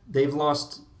year, they've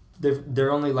lost.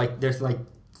 They're only like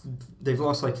they've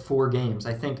lost like 4 games.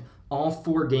 I think all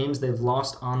 4 games they've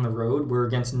lost on the road were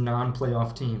against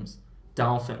non-playoff teams: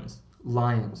 Dolphins,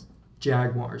 Lions,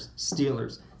 Jaguars,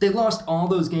 Steelers. They lost all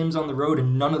those games on the road,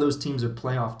 and none of those teams are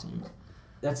playoff teams.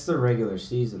 That's the regular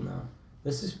season, though.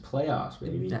 This is playoffs,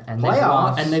 baby. Yeah, and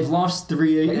Playoffs? they've lost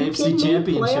 3 Are you AFC kidding me?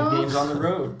 championship Playoffs? games on the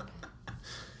road.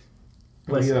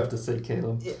 What do you have to say,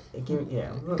 Caleb?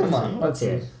 Yeah. Come on, let's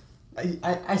hear see. it.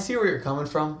 I see where you're coming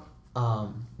from,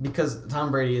 because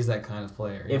Tom Brady is that kind of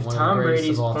player. If One of the Tom greatest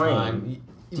Brady's of all playing, time.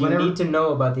 Do you need to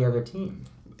know about the other team?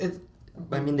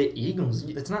 I mean, the Eagles.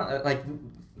 It's not like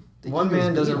One Eagles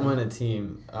man doesn't beat win a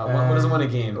team. One doesn't win a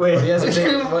game. Wait. But he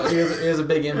has a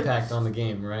big impact on the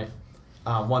game, right?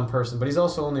 One person, but he's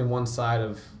also only one side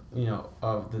of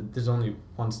there's only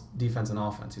one defense and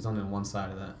offense. He's only on one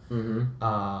side of that. Mm-hmm.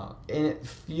 And it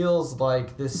feels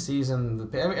like this season,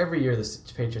 every year the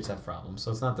Patriots have problems.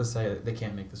 So it's not to say that they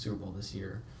can't make the Super Bowl this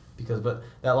year, but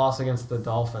that loss against the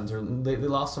Dolphins, or they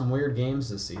lost some weird games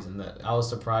this season that I was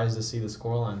surprised to see the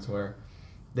scorelines where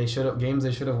they should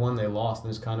have won, they lost.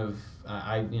 And there's kind of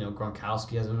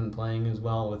Gronkowski hasn't been playing as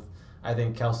well with. I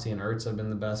think Kelsey and Ertz have been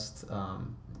the best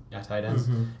tight ends.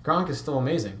 Mm-hmm. Gronk is still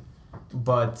amazing,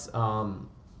 but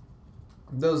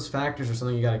those factors are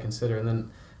something you got to consider. And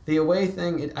then the away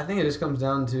thing, I think it just comes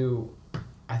down to,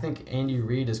 I think Andy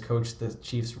Reid has coached the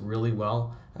Chiefs really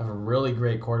well. Have a really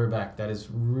great quarterback that is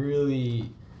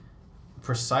really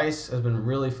precise, has been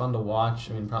really fun to watch.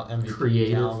 I mean, probably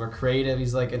MVP caliber, creative.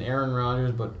 He's like an Aaron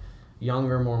Rodgers, but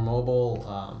younger, more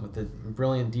mobile, with a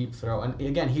brilliant deep throw. And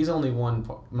again,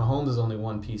 Mahomes is only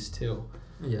one piece too.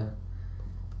 Yeah.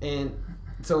 And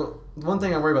so one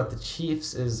thing I worry about the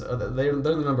Chiefs is they're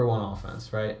the number one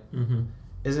offense, right? Mm-hmm.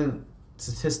 Isn't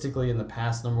statistically in the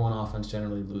past number one offense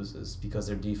generally loses because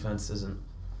their defense isn't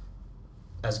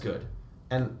as good.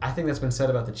 And I think that's been said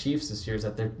about the Chiefs this year, is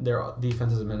that their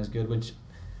defense hasn't been as good, which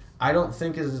I don't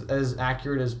think is as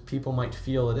accurate as people might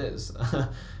feel it is.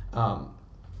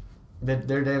 They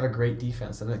have a great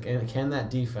defense, and can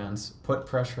that defense put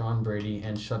pressure on Brady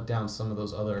and shut down some of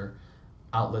those other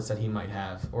outlets that he might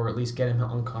have, or at least get him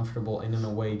uncomfortable in an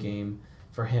away game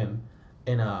for him,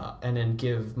 and then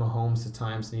give Mahomes the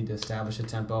times need to establish a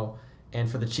tempo, and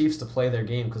for the Chiefs to play their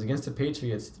game, because against the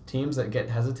Patriots, teams that get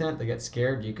hesitant, they get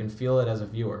scared, you can feel it as a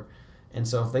viewer. And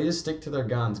so if they just stick to their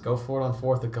guns, go for it on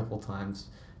fourth a couple times,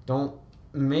 don't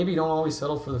always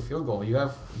settle for the field goal. You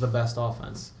have the best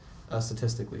offense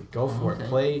statistically. Go for it.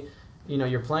 Play.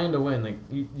 You're playing to win. Like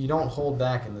you don't hold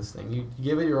back in this thing. You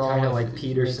give it your all. Kind of like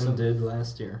Peterson did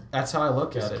last year. That's how I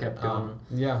look at it. Kept going.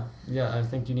 Yeah. I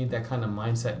think you need that kind of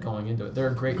mindset going into it.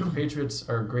 The Patriots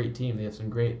are a great team. They have some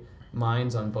great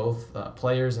minds on both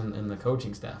players and the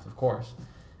coaching staff, of course.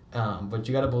 But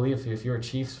you got to believe if you're a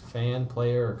Chiefs fan,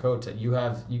 player, or coach, that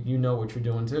you know what you're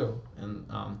doing too. And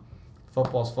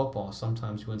football's football.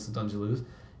 Sometimes you win, sometimes you lose.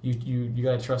 You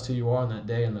got to trust who you are on that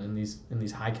day, and in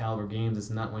these high caliber games, it's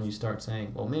not when you start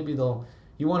saying, well, maybe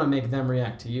you want to make them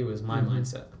react to you. Is my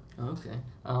mindset. Okay.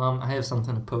 I have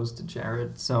something to pose to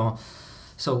Jared. So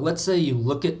let's say you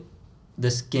look at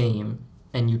this game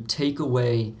and you take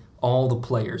away all the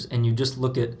players and you just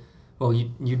look at, well,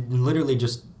 you literally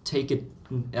just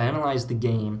analyze the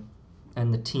game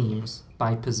and the teams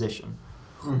by position.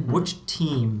 Mm-hmm. Which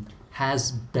team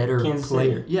has better Kansas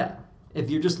players? City. Yeah. If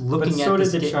you're just looking but at so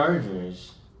this did the game.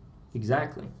 Chargers.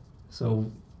 Exactly. So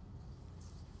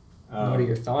what are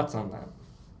your thoughts on that?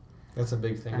 That's a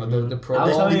big thing. I But mean, the Pro I'll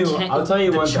Bowl, tell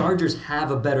you the one Chargers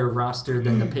have a better roster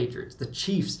than the Patriots. The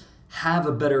Chiefs have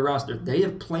a better roster. They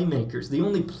have playmakers. The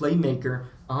only playmaker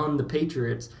on the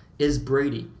Patriots is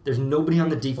Brady. There's nobody on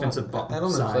the defensive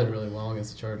Edelman side. played really well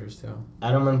against the Chargers too.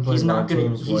 Edelman played He's not well, gonna.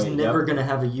 James He's White. never Yep. gonna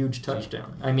have a huge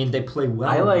touchdown. I mean, they play well.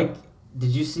 I like.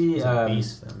 Did you see He's a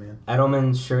beast, that man.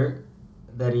 Edelman's shirt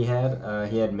that he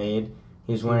had made?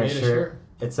 He was wearing a shirt.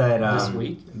 It said This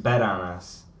week? Bet on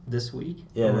us. this week.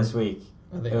 Yeah, this week.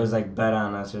 It was like bet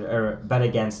on us or bet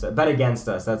against us. Bet against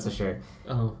us. That's the shirt.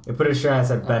 Oh, He put a shirt on that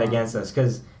said bet against us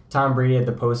because Tom Brady had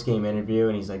the post game interview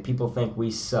and he's like, people think we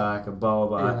suck. Blah blah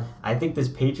blah. Yeah. I think this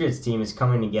Patriots team is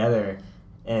coming together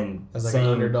and As like saying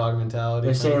an underdog mentality.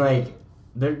 they're saying like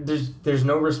there's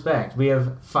no respect. We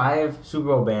have 5 Super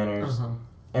Bowl banners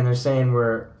and they're saying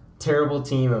we're a terrible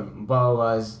team and blah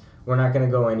blah blah. We're not gonna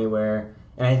go anywhere.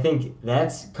 And I think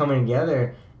that's coming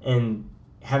together and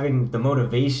having the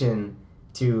motivation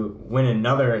to win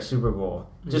another Super Bowl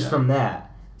just from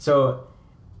that. So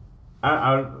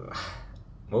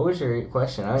What was your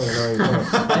question? I don't even know what you're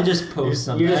saying. I just post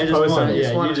something. You just post something. You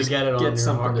just wanted to get it on your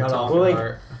something heart. to Got talk off Well, your like,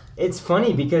 heart. It's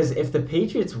funny because if the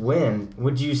Patriots win,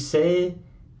 would you say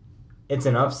it's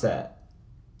an upset?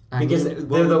 Because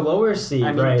they're the lower seed,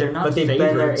 right? They're not but they've favored,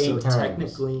 been there 8 so times.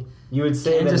 technically, You would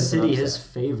say Kansas that City it's an is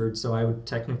upset. favored, so I would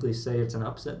technically say it's an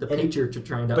upset. The And- Patriots are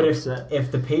trying to But upset.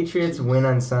 if the Patriots win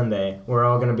on Sunday, we're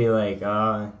all gonna be like,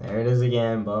 oh, there it is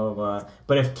again, blah blah blah.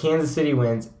 But if Kansas City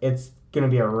wins, it's gonna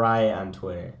be a riot on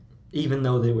Twitter, even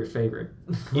though they were favored.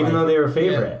 even though they were Yeah,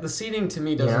 favorite. the seeding to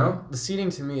me doesn't. You know? The seeding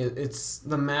to me, it's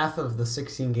the math of the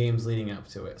 16 games leading up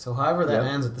to it. So however that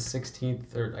Yep. ends at the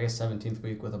 16th or I guess 17th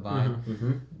week with a bye,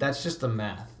 Mm-hmm. that's just the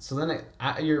math. So then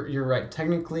you're right.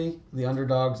 Technically, the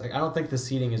underdogs. Like I don't think the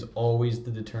seeding is always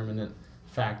the determinant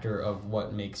factor of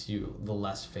what makes you the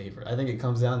less favorite. I think it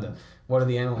comes down to what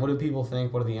do people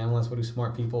think? What do the analysts? What do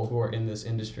smart people who are in this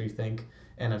industry think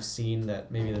and have seen that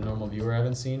maybe the normal viewer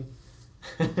haven't seen?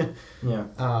 Yeah.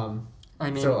 I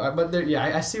mean,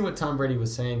 I see what Tom Brady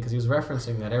was saying because he was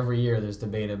referencing that every year there's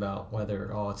debate about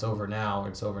whether it's over now or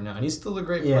it's over now, and he's still a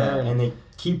great Yeah, player. and they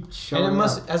keep showing. And it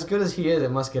must, up. as good as he is, it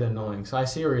must get annoying. So I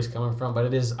see where he's coming from, but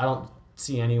it is. I don't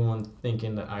see anyone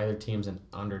thinking that either team's an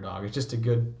underdog. It's just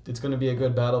it's going to be a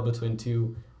good battle between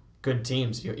two good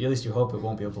teams. At least you hope it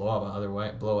won't be a blowout either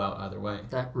way.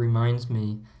 that reminds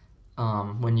me,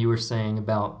 when you were saying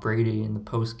about Brady in the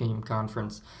post-game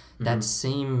conference, that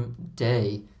same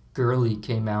day, Gurley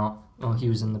came out. Well, he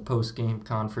was in the post-game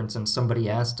conference, and somebody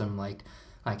asked him, like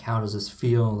how does this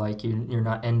feel? Like, you're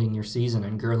not ending your season.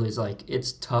 And Gurley's like,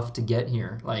 it's tough to get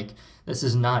here. Like, this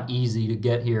is not easy to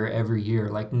get here every year.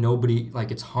 Like,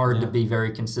 it's hard to be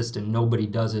very consistent. Nobody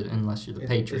does it unless you're the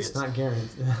Patriots. It's not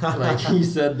guaranteed. Like, he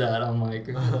said that. I'm like,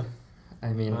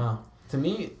 I mean... Wow. To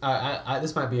me, I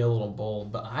this might be a little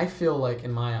bold, but I feel like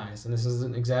in my eyes, and this is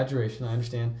an exaggeration, I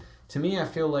understand. To me, I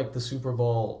feel like the Super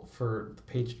Bowl for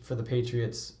the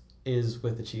Patriots is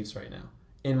with the Chiefs right now.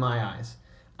 In my eyes,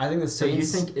 I think the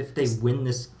Saints. So you think if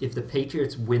the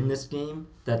Patriots win this game,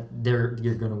 that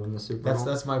you're going to win the Super Bowl?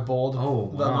 That's my bold.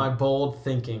 Oh, wow. My bold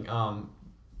thinking.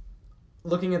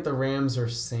 Looking at the Rams or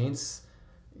Saints,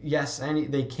 yes,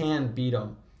 they can beat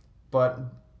them, but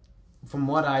from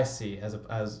what I see, as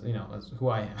who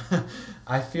I am,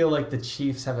 I feel like the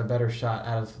Chiefs have a better shot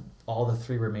out of all the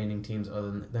three remaining teams other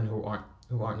than who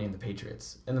aren't named the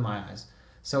Patriots in my eyes.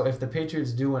 So if the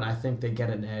Patriots do win, I think they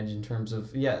get an edge in terms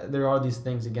of there are these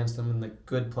things against them and the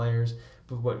good players.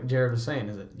 But what Jared was saying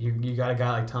is that you got a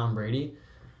guy like Tom Brady.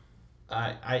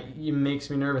 It makes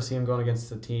me nervous seeing him going against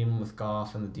the team with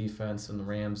Goff and the defense and the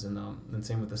Rams and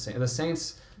same with the Saints. The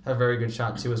Saints have a very good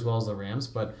shot too, as well as the Rams.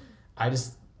 But I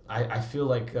feel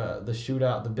like the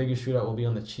biggest shootout will be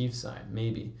on the Chiefs side,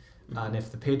 maybe. And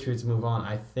if the Patriots move on,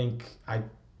 I think I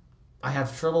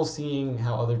have trouble seeing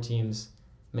how other teams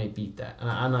may beat that. And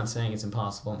I'm not saying it's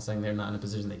impossible. I'm saying they're not in a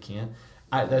position they can't.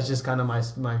 That's just kind of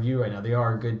my view right now. They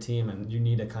are a good team, and you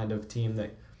need a kind of team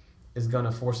that is going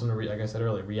to force them to, like I said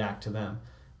earlier, react to them.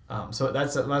 So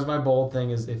that's my bold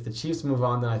thing is if the Chiefs move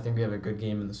on, then I think we have a good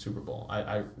game in the Super Bowl.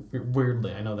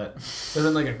 Weirdly, I know that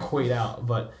doesn't equate out,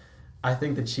 but I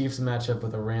think the Chiefs matchup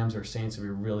with the Rams or Saints would be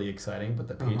really exciting, but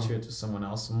the Patriots with someone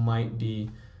else might be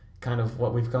kind of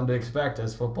what we've come to expect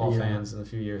as football fans in a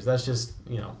few years. That's just,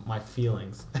 my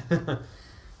feelings.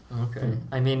 Okay.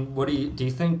 I mean, what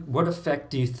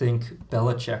effect do you think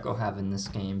Belichick will have in this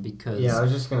game? Because I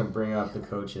was just going to bring up the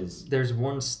coaches. There's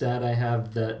one stat I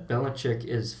have that Belichick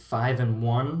is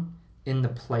 5-1 in the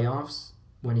playoffs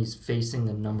when he's facing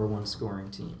the number one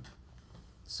scoring team.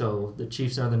 So the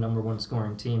Chiefs are the number one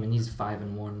scoring team, and he's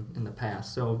 5-1 in the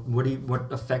past. So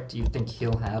what effect do you think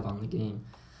he'll have on the game?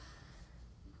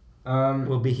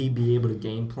 Will he be able to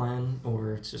game plan,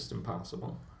 or it's just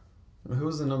impossible? Who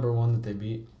was the number one that they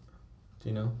beat? Do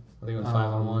you know? I think it went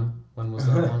 5-1. When was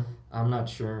that one? I'm not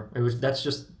sure. That's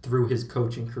just through his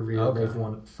coaching career. Okay. They've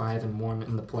won 5-1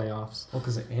 in the playoffs. Well,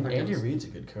 because Andy Reid's a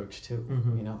good coach too.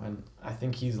 Mm-hmm. And I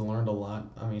think he's learned a lot.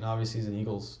 I mean, obviously he's an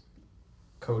Eagles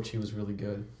coach. He was really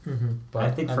good. Mm-hmm. But I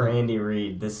think for Andy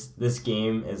Reid, this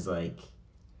game is like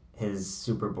his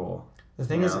Super Bowl. The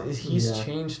thing is he's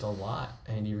changed a lot,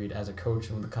 Andy Reid, as a coach,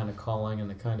 and the kind of calling and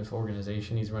the kind of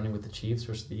organization he's running with the Chiefs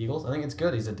versus the Eagles. I think it's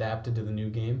good. He's adapted to the new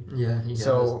game. Yeah, he has.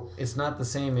 So it's not the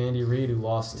same Andy Reid who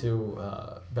lost to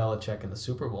Belichick in the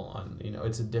Super Bowl.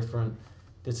 It's a different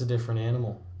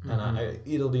animal, and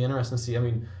it'll be interesting to see. I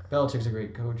mean, Belichick's a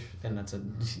great coach, and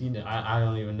I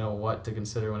don't even know what to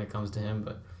consider when it comes to him,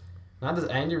 but not that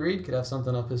Andy Reid could have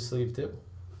something up his sleeve too.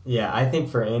 Yeah, I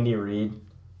think for Andy Reid,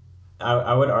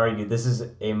 I would argue this is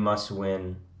a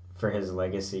must-win for his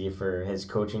legacy, for his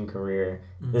coaching career.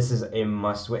 This is a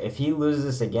must-win. If he loses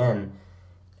this again,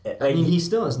 I mean, he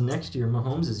still has next year.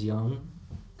 Mahomes is young.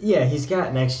 Yeah, he's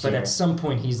got next year. But at some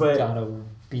point, he's got to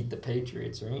beat the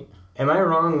Patriots, right? Am I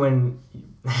wrong when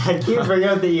I keep bringing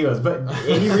out the Eagles? But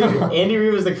Andy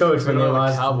Reid was the coach when they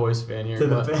lost. Cowboys fan here.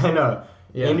 I know.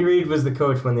 Yeah. Andy Reid was the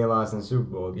coach when they lost in the Super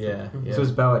Bowl. Yeah. So it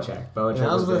was Belichick. Belichick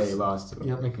was the he lost to.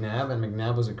 Yep.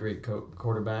 McNabb was a great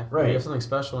quarterback. Right. You have something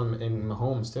special in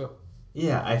Mahomes too.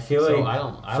 Yeah, I feel like I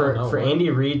don't know. For Andy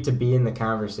Reid to be in the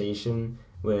conversation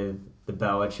with the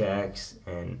Belichicks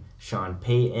and Sean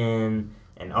Payton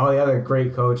and all the other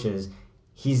great coaches,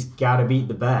 he's got to beat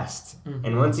the best.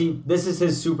 And once this is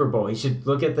his Super Bowl. He should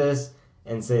look at this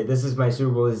and say, "This is my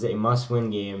Super Bowl. This is a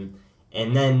must-win game,"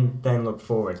 and then look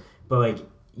forward. But like,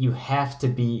 you have to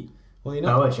beat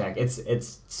Belichick.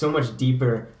 It's so much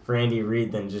deeper for Andy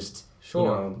Reid than just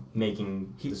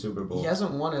making the Super Bowl. He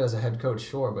hasn't won it as a head coach,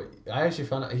 sure, but I actually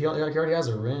found out he already has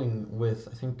a ring with,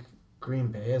 I think, Green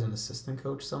Bay as an assistant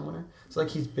coach somewhere. So like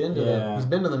he's been to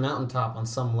the mountaintop on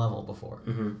some level before.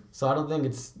 So I don't think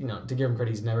it's to give him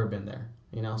credit, he's never been there.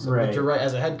 So but you're right,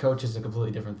 as a head coach it's a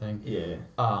completely different thing.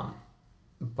 Yeah.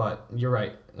 But you're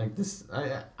right. Like this,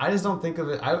 I just don't think of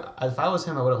it. If I was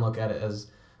him, I wouldn't look at it as,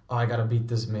 oh, I got to beat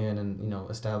this man and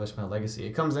establish my legacy.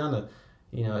 It comes down to,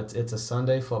 it's a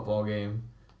Sunday football game.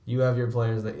 You have your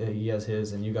players that he has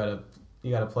his, and you gotta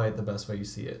play it the best way you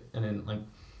see it. And then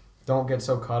don't get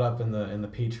so caught up in the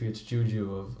Patriots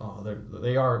juju of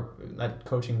they are that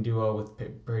coaching duo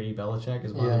with Brady Belichick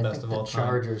is one of the best of all time. The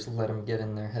Chargers let him get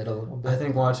in their head a little bit. I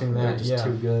think watching that, They're just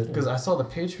too good. Because I saw the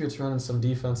Patriots running some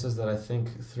defenses that I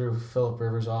think threw Phillip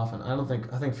Rivers off, and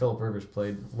I think Phillip Rivers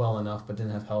played well enough, but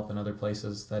didn't have help in other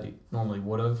places that he normally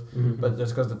would have. But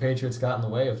that's because the Patriots got in the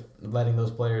way of letting those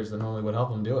players that normally would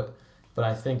help them do it. But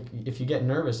I think if you get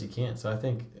nervous, you can't. So I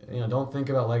think don't think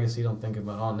about legacy. Don't think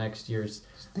about next year's.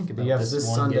 Just think about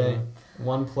this Sunday,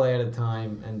 one play at a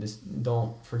time, and just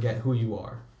don't forget who you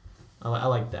are. I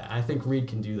like that. I think Reid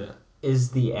can do that.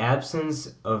 Is the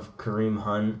absence of Kareem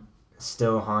Hunt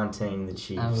still haunting the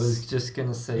Chiefs? I was just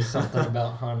gonna say something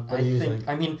about Hunt. What do you think?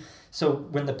 I mean, so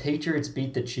when the Patriots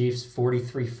beat the Chiefs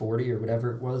 43-40 or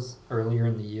whatever it was earlier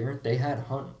in the year, they had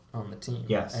Hunt on the team.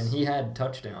 Yes, and he had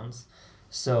touchdowns.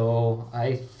 So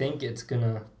I think it's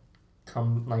gonna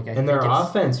come and their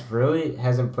offense really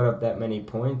hasn't put up that many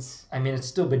points. I mean, it's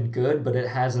still been good, but it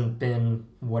hasn't been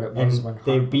what it was when Hunt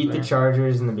they beat was there. The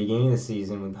Chargers in the beginning of the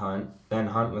season with Hunt. Then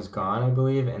Hunt was gone, I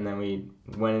believe, and then we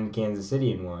went in Kansas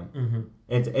City and won.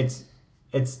 It's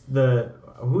the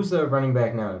who's the running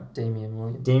back now? Damian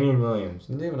Williams.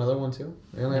 Didn't they have another one too?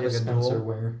 They only have like a Spencer dual.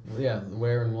 Ware. Yeah,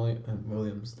 Ware and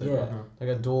Williams. Yeah, like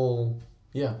a dual.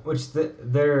 Yeah, which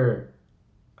their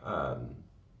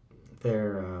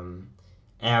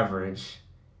average,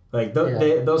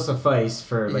 they'll suffice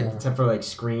for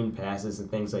screen passes and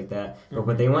things like that. But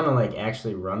when they want to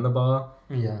actually run the ball,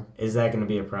 is that going to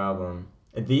be a problem?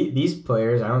 These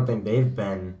players, I don't think they've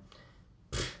been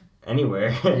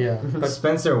anywhere. Yeah, but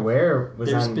Spencer Ware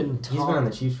he's been on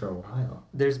the Chiefs for a while.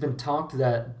 There's been talk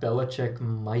that Belichick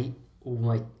might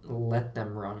let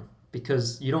them run.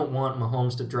 Because you don't want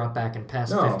Mahomes to drop back and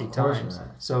pass 50 times. Not.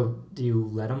 So do you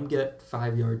let him get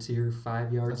 5 yards here,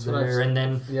 5 yards there, and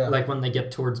then when they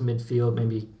get towards midfield,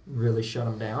 maybe really shut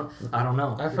him down? I don't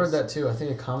know. I've heard that too. I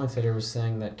think a commentator was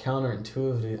saying that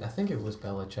counterintuitively, I think it was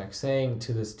Belichick, saying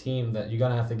to this team that you're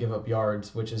going to have to give up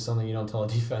yards, which is something you don't tell a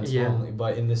defense normally.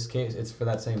 But in this case, it's for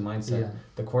that same mindset. Yeah.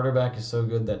 The quarterback is so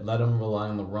good that let him rely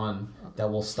on the run that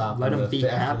will stop Let them be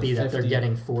happy that 50. They're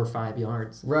getting 4 or 5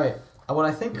 yards. Right. What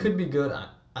I think could be good,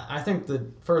 I think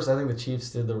the Chiefs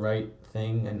did the right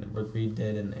thing, and what Reid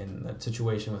did in that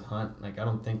situation with Hunt. I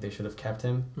don't think they should have kept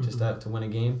him just to win a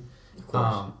game. Of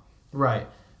course. Right.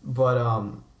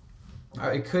 But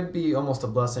it could be almost a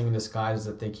blessing in disguise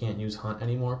that they can't use Hunt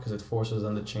anymore because it forces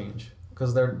them to change.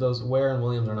 Because those Ware and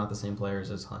Williams are not the same players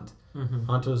as Hunt.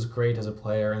 Hunt was great as a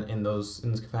player in those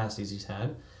capacities he's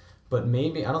had, but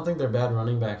maybe I don't think they're bad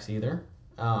running backs either.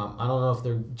 I don't know if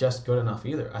they're just good enough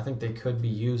either. I think they could be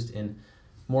used in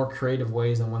more creative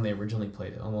ways than when they originally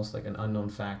played it, almost like an unknown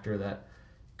factor that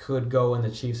could go in the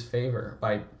Chiefs' favor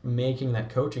by making that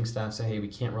coaching staff say, hey, we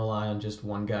can't rely on just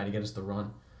one guy to get us the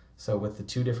run. So with the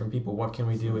two different people, what can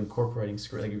we do incorporating,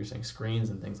 like you were saying,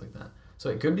 screens and things like that. So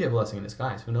it could be a blessing in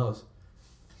disguise. Who knows?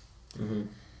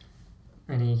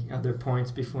 Any other points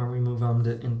before we move on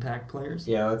to impact players?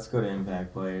 Yeah, let's go to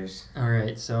impact players. All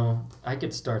right, so I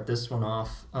could start this one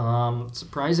off.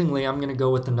 Surprisingly, I'm going to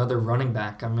go with another running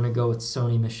back. I'm going to go with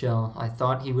Sony Michel. I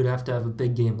thought he would have to have a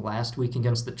big game last week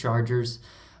against the Chargers.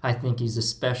 I think he's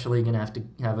especially going to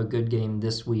have a good game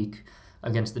this week.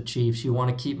 against the Chiefs. You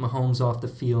want to keep Mahomes off the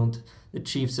field. The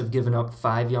Chiefs have given up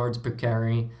 5 yards per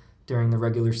carry during the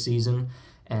regular season.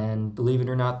 And believe it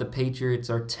or not, the Patriots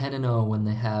are 10-0 when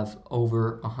they have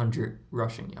over 100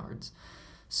 rushing yards.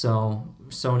 So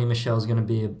Sony Michel is going to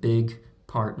be a big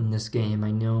part in this game.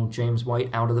 I know James White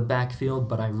out of the backfield,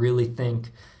 but I really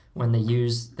think when they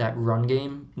use that run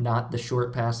game, not the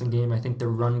short passing game, I think the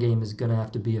run game is going to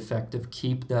have to be effective.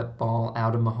 Keep that ball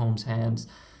out of Mahomes' hands.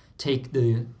 Take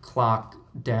the clock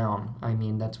down. I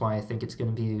mean, that's why I think it's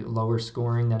going to be lower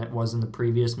scoring than it was in the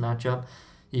previous matchup.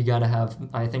 You got to have,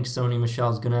 I think Sony Michel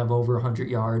is going to have over 100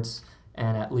 yards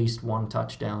and at least 1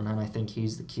 touchdown, and I think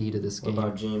he's the key to this game. What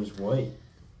about James White?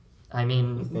 I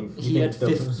mean, he had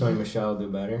 50. Sony Michel will do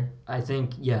better? I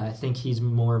think he's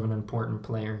more of an important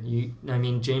player.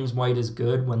 James White is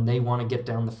good when they want to get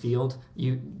down the field.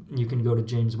 You can go to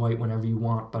James White whenever you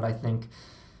want, but I think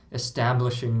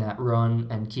establishing that run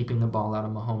and keeping the ball out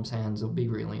of Mahomes' hands will be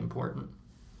really important.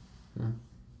 Yeah.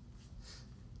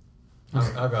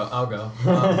 I'll go.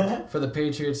 For the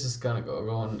Patriots, it's gonna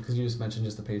go because you just mentioned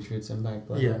just the Patriots impact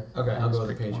play. Yeah. Okay, I'll go with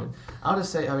the Patriots. I'll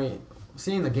just say,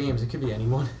 seeing the games, it could be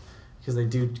anyone because they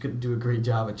do a great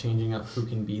job at changing up who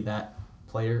can be that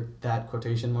player, that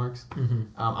quotation marks. Mm-hmm.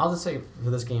 I'll just say for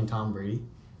this game, Tom Brady.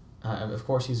 Of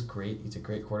course, he's great. He's a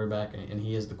great quarterback, and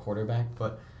he is the quarterback.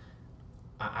 But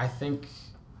I think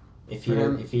if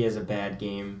he has a bad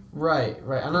game, right.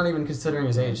 I'm not even considering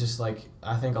his age. Just like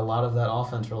I think a lot of that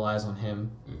offense relies on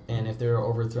him, and if there are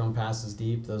overthrown passes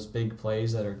deep, those big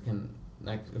plays that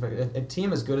if a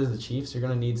team as good as the Chiefs, you're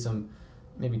gonna need some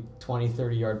maybe 20,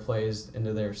 30-yard plays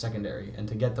into their secondary, and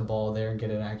to get the ball there and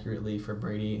get it accurately for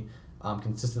Brady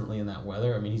consistently in that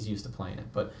weather. I mean, he's used to playing it,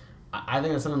 but I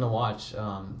think that's something to watch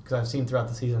because I've seen throughout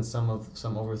the season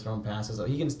some overthrown passes.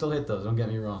 He can still hit those. Don't get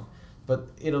me wrong. But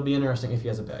it'll be interesting if he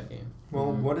has a bad game.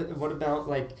 Well, what about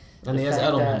And he has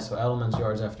Edelman, so Edelman's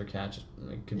yards after catch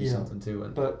could be something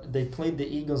too. But they played the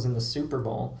Eagles in the Super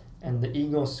Bowl, and the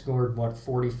Eagles scored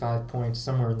 45 points,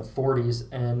 somewhere in the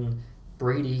 40s, and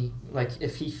Brady,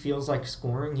 if he feels like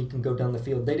scoring, he can go down the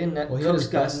field. They didn't. Well, he had his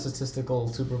best statistical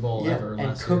Super Bowl ever.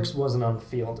 And Cooks wasn't on the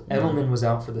field. Yeah. Edelman was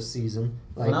out for the season.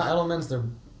 Not Edelman's is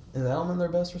Edelman their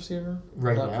best receiver?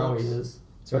 Right now he is.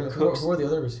 So who are the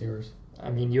other receivers? I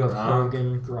mean, you have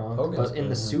Gronk, but in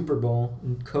the Super Bowl,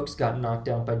 Cooks got knocked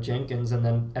out by Jenkins, and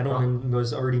then Edelman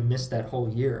was already missed that whole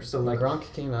year. So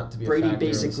Gronk came out to be Brady a factor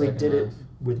basically did it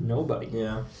with nobody.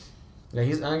 Yeah. Yeah,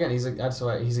 he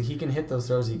can hit those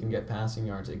throws. He can get passing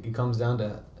yards. It comes down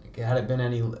to had it been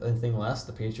anything less,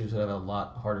 the Patriots would have a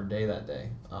lot harder day that day.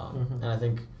 And I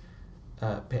think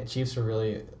Chiefs are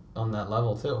really on that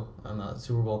level too, on the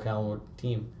Super Bowl caliber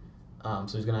team.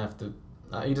 So he's gonna have to.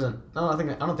 He doesn't. I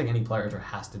don't think any player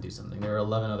has to do something. There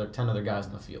are 10 other guys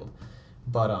in the field,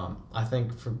 but I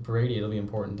think for Brady it'll be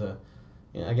important to,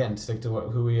 again, stick to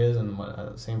who he is, and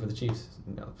same for the Chiefs.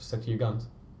 Stick to your guns.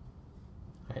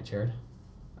 All right, Jared.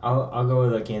 I'll go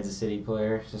with a Kansas City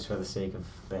player just for the sake of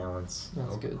balance.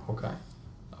 That's good. Okay.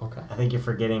 I think you're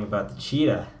forgetting about the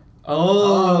cheetah.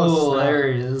 Oh,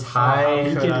 there he is. He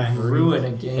could ruin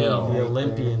a game. The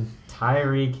Olympian.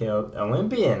 Tyreek Hill,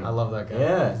 Olympian. I love that guy.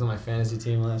 Yeah. He was on my fantasy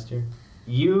team last year.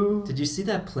 Did you see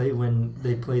that play when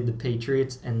they played the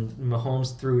Patriots and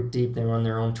Mahomes threw it deep? They were on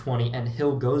their own 20, and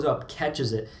Hill goes up,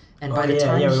 catches it, and by the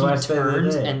time he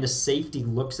turns and the safety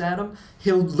looks at him,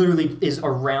 Hill literally is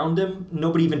around him.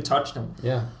 Nobody even touched him.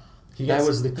 Yeah. He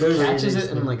catches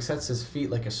it and sets his feet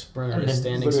like a sprinter, a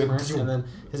standing sprint, and then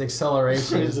his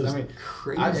acceleration is.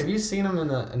 Crazy. Have you seen him in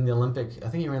the Olympic? I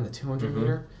think he ran the 200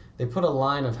 meter. They put a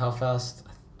line of how fast,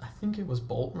 I think it was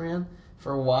Bolt ran,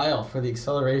 for a while for the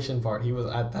acceleration part. He was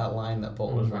at that line that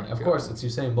Bolt was running. Of course, it's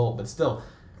Usain Bolt, but still,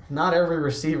 not every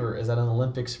receiver is at an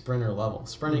Olympic sprinter level.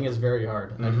 Sprinting is very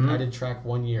hard. I did track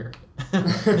 1 year.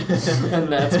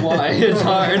 And that's why it's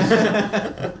hard.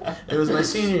 It was my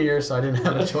senior year, so I didn't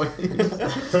have a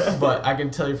choice. But I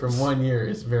can tell you from 1 year,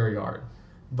 it's very hard.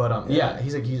 But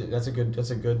that's a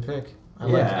good pick.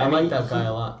 I like that guy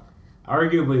a lot.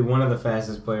 Arguably one of the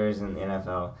fastest players in the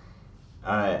NFL.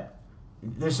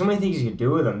 There's so many things you can do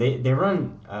with him. They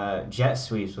run jet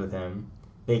sweeps with him.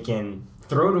 They can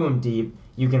throw to him deep.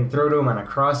 You can throw to him on a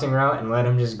crossing route and let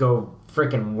him just go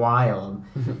freaking wild.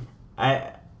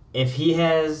 If he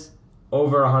has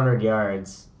over 100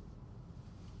 yards,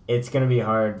 it's going to be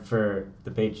hard for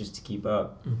the Patriots to keep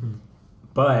up.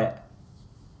 But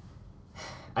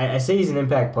I say he's an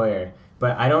impact player,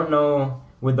 but I don't know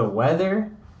with the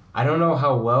weather. I don't know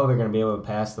how well they're going to be able to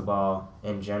pass the ball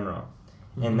in general.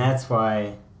 And that's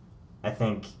why I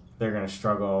think they're going to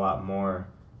struggle a lot more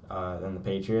than the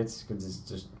Patriots because it's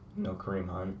just no Kareem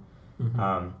Hunt.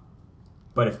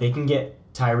 But if they can get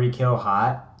Tyreek Hill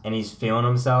hot and he's feeling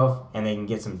himself and they can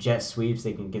get some jet sweeps,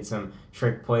 they can get some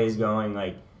trick plays going,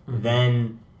 like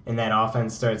then and that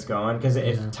offense starts going. Because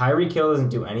if Tyreek Hill doesn't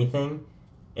do anything,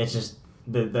 it's just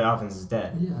the offense is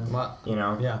dead. Yeah. Well, You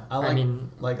know? yeah, I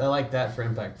like that for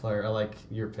impact player. I like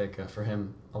your pick for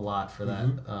him a lot for that.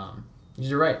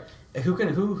 You're right. Who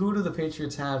do the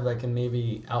Patriots have that can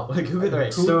maybe out like who could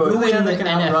right? Who they in have the that can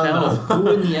outrun NFL? them?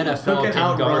 Who in the NFL Who can can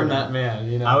outrun guard that man?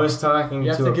 You know, I was talking you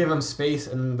have to to give him space,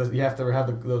 and you have to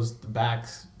have those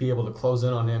backs be able to close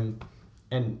in on him,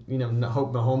 and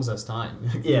hope Mahomes has time.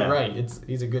 Yeah. You're right.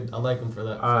 He's a good. I like him for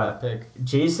that pick.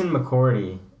 Jason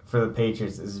McCourty for the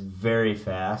Patriots is very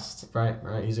fast. Right.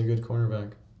 He's a good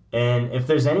cornerback. And if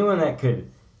there's anyone that could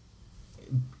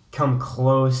come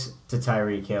close to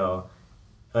Tyreek Hill,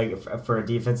 like for a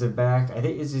defensive back, I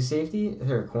think is he safety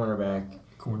or a cornerback?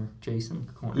 Jason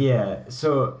Corner. Yeah,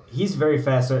 so he's very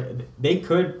fast. So they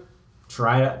could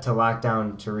try to lock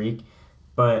down Tyreek,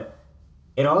 but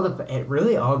it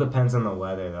really all depends on the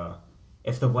weather though.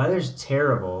 If the weather's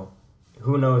terrible,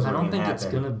 who knows what can happen. I don't think it's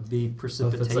gonna be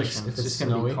precipitation. If it's just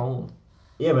gonna be cold.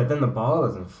 Yeah, but then the ball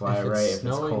doesn't fly If it's right if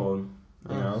snowy, it's cold.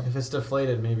 You know? If it's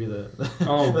deflated, maybe the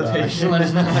Oh the gosh.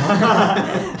 Patriots-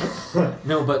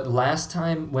 No, but last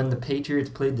time when the Patriots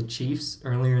played the Chiefs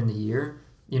earlier in the year,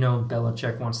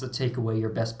 Belichick wants to take away your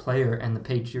best player, and the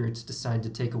Patriots decide to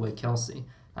take away Kelsey.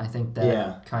 I think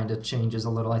that kind of changes a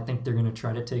little. I think they're going to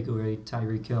try to take away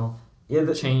Tyreek Hill. Yeah,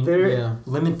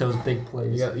 Limit those big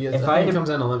plays. I think it comes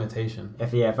down to limitation.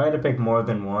 If I had to pick more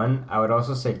than one, I would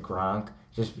also say Gronk.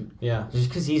 Just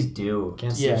because he's due.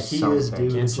 Can't he is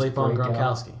due. Can't sleep on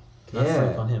Gronkowski. Can't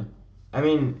sleep on him. I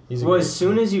mean, as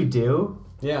soon as you do,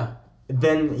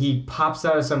 then he pops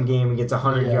out of some game and gets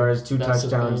 100 yards, 2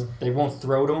 touchdowns. They won't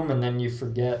throw to him, and then you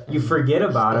forget. You forget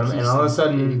about him, and all of a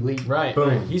sudden, boom. Right.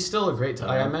 He's still a great.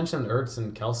 I mentioned Ertz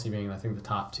and Kelsey being, I think, the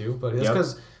top 2, but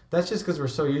it's that's just because we're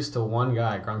so used to one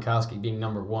guy, Gronkowski, being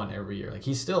number 1 every year. Like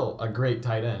he's still a great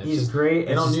tight end. He's great.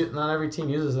 Not every team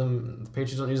uses him. The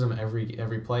Patriots don't use him every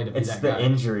play to be that guy. It's the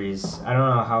injuries. I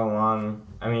don't know how long.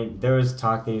 I mean, there was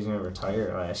talk that he was going to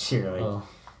retire last year. Like,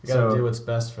 you got to do what's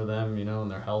best for them, and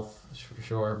their health for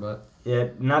sure. But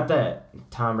not that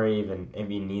Tom Brady even if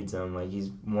he needs him, like he's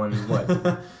won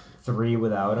 3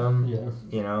 without him.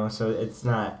 Yeah. So it's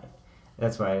not.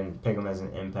 That's why I didn't pick him as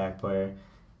an impact player.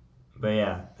 But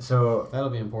yeah, so that'll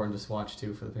be important to watch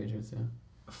too for the Patriots. Yeah.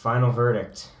 Final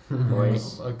verdict,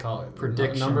 boys.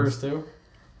 Predictions. Numbers too.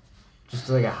 Just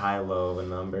like a high-low of a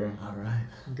number. All right.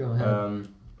 Go ahead.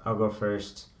 I'll go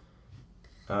first.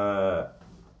 Yeah,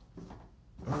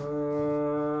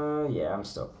 I'm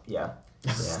still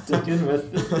sticking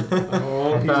with it.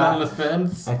 Oh, he's on the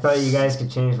fence. I thought you guys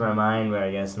could change my mind, but I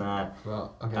guess not.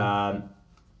 Well, okay.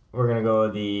 We're gonna go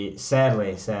with the sadly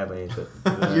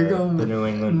You're going the New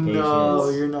England Patriots. No,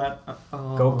 you're not.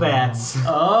 Go Pats.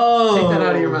 Oh, take that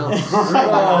out of your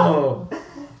mouth.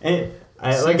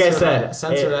 Like I said,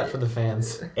 censor that for the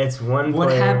fans. It's one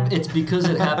player. It's because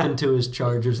it happened to his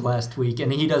Chargers last week,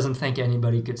 and he doesn't think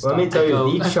anybody could stop. Let me tell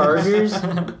you,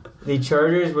 the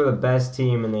Chargers were the best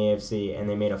team in the AFC, and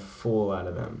they made a fool out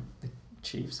of them.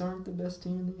 Chiefs aren't the best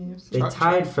team in the AFC? They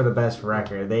tied for the best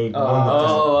record. They won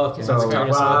okay. So,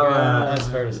 that's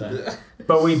fair to say.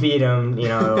 But we beat them,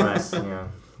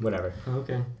 whatever.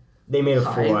 Okay. They made a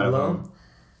fool out of them.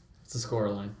 What's the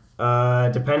scoreline?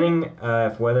 Depending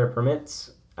if weather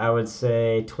permits, I would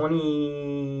say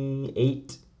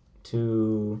 28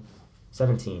 to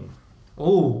 17.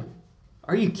 Oh,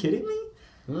 are you kidding me?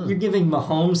 You're giving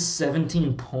Mahomes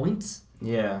 17 points?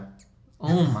 Yeah.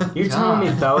 Oh my god. You're telling me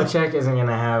Belichick isn't going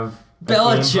to have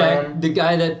Belichick, the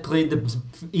guy that played the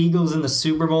Eagles in the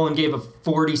Super Bowl and gave a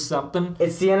 40-something?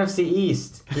 It's the NFC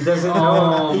East. He doesn't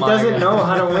know. He doesn't know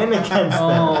how to win against them.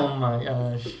 Oh my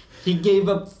gosh. He gave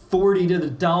up 40 to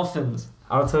the Dolphins.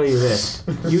 I'll tell you this.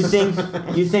 You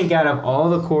think out of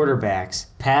all the quarterbacks,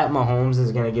 Pat Mahomes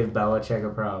is going to give Belichick a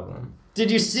problem. Did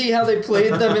you see how they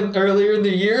played them earlier in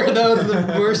the year? That was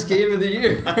the worst game of the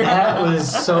year. That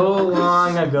was so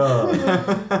long ago.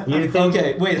 You think?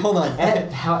 Okay, wait, hold on.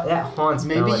 That haunts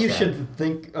Maybe Belichick. you should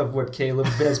think of what Caleb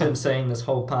has been saying this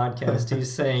whole podcast. He's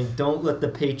saying, don't let the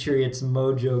Patriots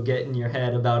mojo get in your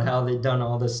head about how they've done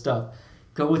all this stuff.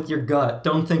 Go with your gut.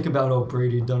 Don't think about, oh,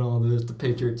 Brady done all this. The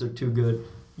Patriots are too good.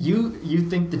 You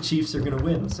think the Chiefs are going to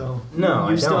win, so no,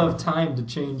 you still have time to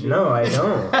change it. No, I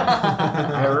don't.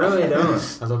 I really don't.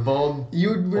 That's a bold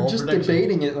You were just prediction.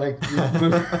 debating it like...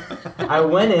 I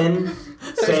went in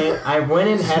I went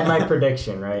and had my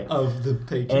prediction, right? Of the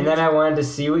Patriots. And then I wanted to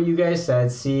see what you guys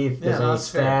said, see if there's any that's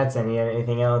fair. stats,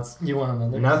 anything else. You want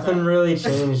another? Nothing really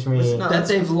changed me. That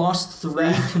they've lost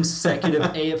 3 consecutive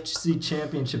AFC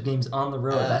championship games on the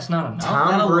road. That's not enough.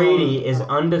 Tom Brady is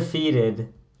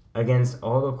undefeated against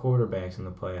all the quarterbacks in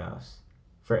the playoffs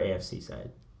for AFC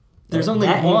side. There's only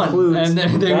that one, includes- and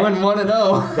they won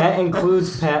 1-0. That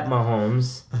includes Pat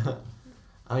Mahomes.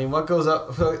 I mean, what goes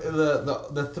up?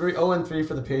 The 0-3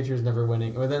 for the Patriots never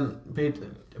winning, or then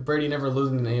Brady never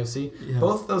losing in the AFC. Yeah.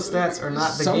 Both those stats are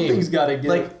not the game. Something's got to give.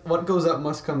 Like, what goes up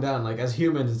must come down. Like, as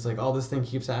humans, it's like, oh, this thing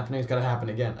keeps happening. It's got to happen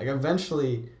again. Like,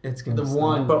 eventually, it's gonna the stop.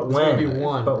 one. But it's when? gonna be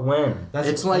one. But when?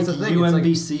 It's like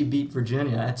UMBC beat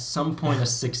Virginia. At some point, a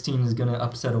 16 is going to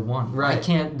upset a 1. Right. Why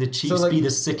can't the Chiefs beat a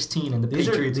 16 and the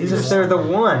Patriots beat a If they're the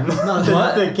 1. No,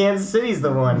 what? The Kansas City's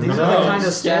the 1. These are the kind of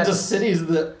stats. Kansas City's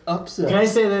the upset. Can I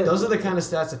say that? Those are the kind of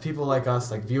stats that people like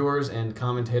us, like viewers and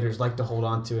commentators, like to hold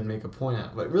on to and make a point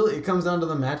at. But really, it comes down to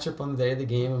the matchup on the day of the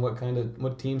game and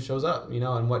what team shows up,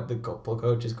 and what the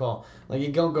coaches call. Like,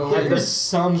 you don't go. There's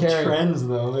some carry. Trends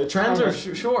though. Trends are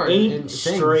sure. 8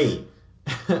 straight.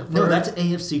 No, that's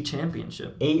AFC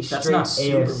Championship. 8 That's straight not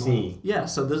Super Bowl. AFC. Yeah,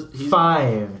 so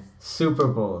 5 Super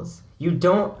Bowls. You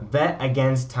don't bet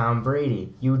against Tom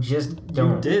Brady. You just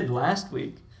don't. You did last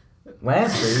week.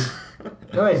 Last week?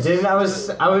 No, I didn't. I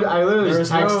literally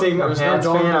was texting a Pats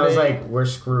fan. I was like, "We're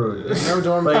screwed." There's no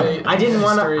dorm debate. I didn't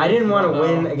want to No.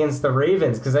 win against the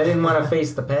Ravens because I didn't want to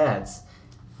face the Pats.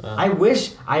 I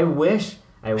wish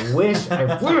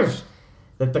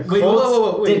that the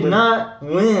Colts did not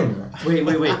win.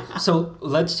 Wait. So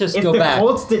let's just If go the back.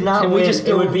 Colts did not Can we win, just it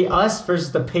go- would be us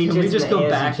versus the Patriots. Can we just in the go AFC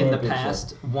back in the Championship.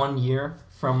 past 1 year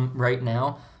from right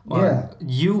now? Yeah.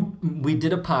 We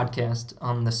did a podcast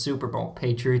on the Super Bowl,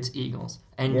 Patriots Eagles,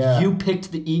 and Yeah. you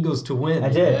picked the Eagles to win. I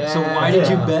did. So why did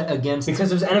you Yeah. bet against?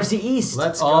 Because it was NFC East.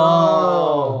 Let's go.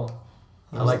 Oh.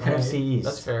 I like NFC East.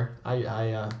 That's fair.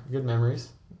 I good memories.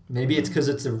 Maybe it's because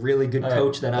it's a really good All right,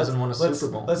 coach that hasn't won a let's-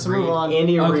 Super Bowl. Let's Reed. move on.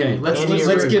 Andy Okay, Reid. let's Andy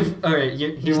let's Reid. give. All right,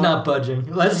 he's want- not budging.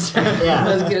 Let's Yeah.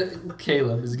 let's get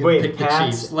Caleb is gonna Wait, pick the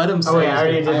Pats- Chiefs. Let him say. Oh, wait, I his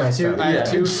already pick. did I my have two. stuff. I have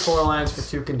Yeah. two storylines for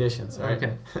 2 conditions. All right.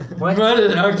 Okay. What?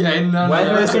 Okay. No.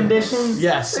 Weather Listen. conditions?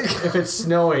 Yes, if it's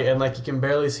snowy and like you can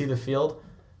barely see the field,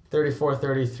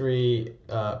 34-33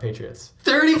 Patriots.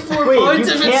 34 Wait, points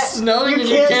you if can't- it's snowing you and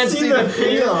you can't can't see see the the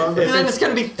field. field. And then it's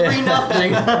gonna be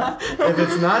 3-0. If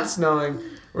it's not snowing,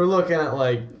 we're looking at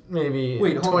like maybe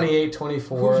Wait, hold on.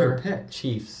 28-24 Who's your pick?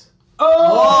 Chiefs.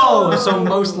 Oh, so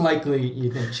most likely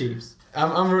you think Chiefs.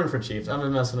 I'm rooting for Chiefs. I'm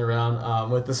just messing around.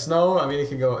 With the snow, I mean, it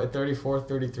could go at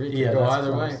 34-33. It could Yeah, go that's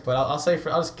either close. way. But I'll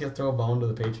just throw a bone to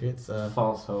the Patriots.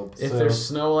 False hope. If there's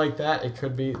snow like that, it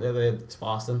could be. It's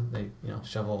Boston. They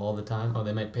shovel all the time. Oh,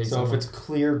 they might pay So someone. if it's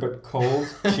clear but cold,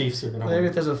 Chiefs are gonna Maybe win.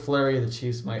 if there's a flurry, the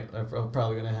Chiefs are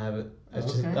probably gonna have it.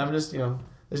 Okay. I'm just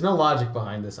there's no logic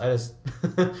behind this. I just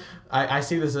I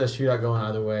see this as a shootout going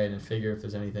either way, and figure if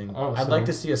there's anything. Oh, I'd so like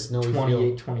to see a snowy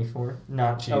field. 28-24.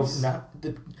 Not Chiefs.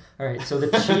 All right, so the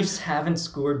Chiefs haven't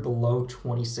scored below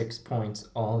 26 points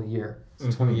all year. So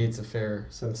 28's a fair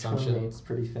So assumption. 28's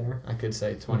pretty fair. I could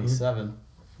say 27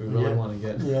 if we really Yeah. want to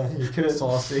get Yeah, you could.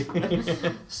 saucy.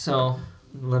 So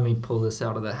let me pull this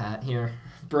out of the hat here.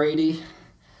 Brady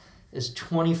is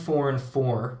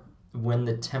 24-4 when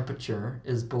the temperature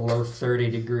is below 30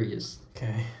 degrees.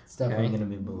 Okay. It's definitely Okay. going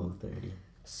to be below 30.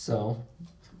 So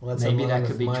Well, that's maybe in line that could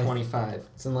with be my- 25.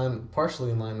 It's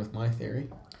partially in line with my theory.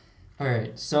 All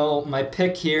right, so my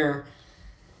pick here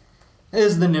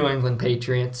is the New England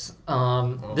Patriots.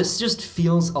 This just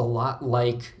feels a lot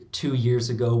like 2 years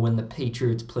ago when the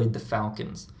Patriots played the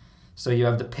Falcons. So you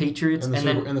have the Patriots In the and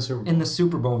Super- then in the Super Bowl. in the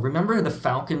Super Bowl. Remember the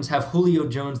Falcons have Julio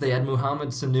Jones, they had Muhammad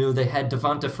Sanu, they had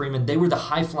Devonta Freeman. They were the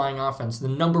high-flying offense, the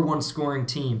number one scoring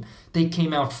team. They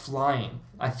came out flying.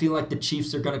 I feel like the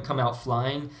Chiefs are going to come out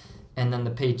flying, and then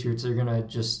the Patriots are going to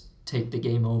just take the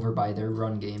game over by their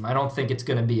run game. I don't think it's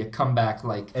going to be a comeback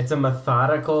like... It's a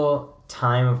methodical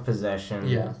time of possession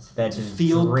Yeah. that just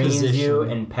Field drains position. you,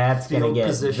 and Pat's going to Field get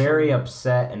position. very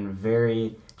upset and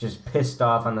very just pissed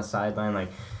off on the sideline, like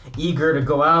eager to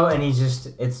go out, and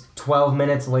it's 12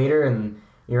 minutes later, and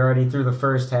you're already through the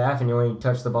first half, and you only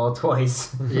touched the ball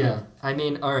twice. Yeah. I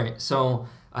mean, all right, so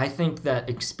I think that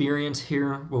experience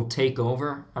here will take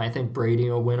over. I think Brady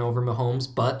will win over Mahomes,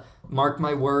 but mark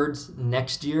my words,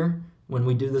 next year when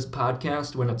we do this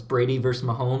podcast, when it's Brady versus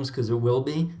Mahomes, because it will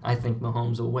be, I think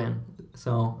Mahomes will win.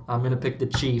 So I'm going to pick the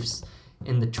Chiefs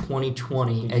in the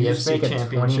 2020 Did you just AFC make a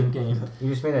Championship 20 game. You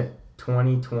just made a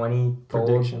 2020 bold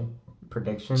Prediction.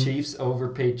 prediction. Chiefs over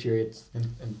Patriots in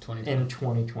 2020. in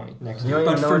 2020 next You year. don't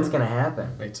even But know for what's gonna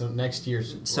happen. Wait, so next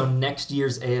year's. So next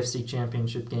year's AFC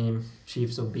Championship game,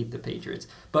 Chiefs will beat the Patriots.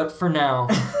 But for now,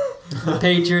 the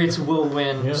Patriots will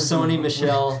win. Yeah. Sony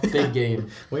Michel, big game.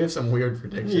 We have some weird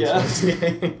predictions. Yeah. for this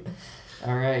game.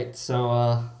 All right, so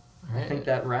I think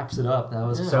that wraps it up. That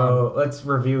was fun. So let's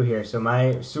review here. So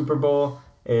my Super Bowl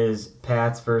is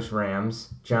Pats versus Rams.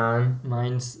 John.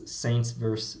 Mine's Saints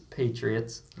versus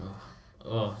Patriots.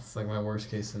 Oh, it's like my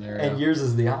worst case scenario. And yours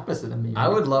is the opposite of me. I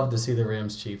would love to see the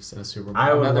Rams Chiefs in a Super Bowl.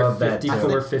 I would Another love that too.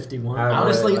 54-51. I would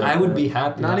Honestly, really I like would that. be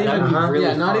happy. Not That'd even, be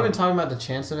really not fun. even talking about the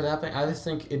chance of it happening. I just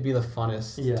think it'd be the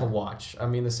funnest Yeah. to watch. I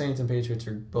mean, the Saints and Patriots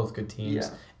are both good teams. Yeah.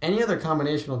 Any other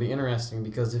combination will be interesting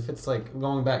because if it's like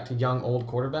going back to young old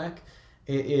quarterback,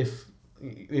 if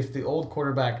the old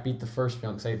quarterback beat the first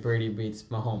young, say Brady beats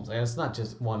Mahomes, like, it's not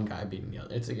just one guy beating the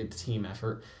other. It's like a team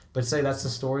effort. But say that's the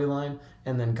storyline,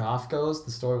 and then Goff goes,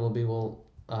 the story will be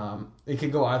it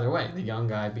could go either way. The young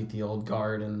guy beat the old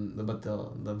guard, but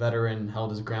the veteran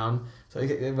held his ground. So,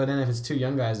 but then if it's two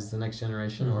young guys, it's the next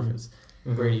generation, or if it's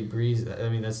Brady Breeze, I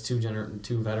mean that's two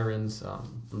veterans,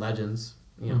 legends,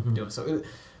 doing so.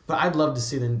 But I'd love to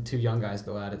see the two young guys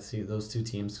go at it, see those two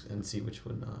teams, and see which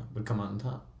would come out on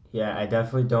top. Yeah, I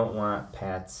definitely don't want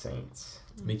Pats Saints.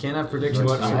 We can't have predictions.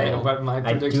 What my I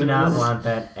prediction do not is, want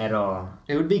that at all.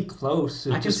 it would be close.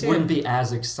 I It can just see wouldn't it. be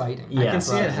as exciting. Yeah. I can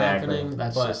see it exactly. happening,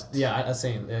 That's but just-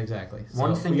 same, exactly.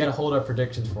 One So thing we got to to- hold our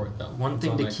predictions for it though. One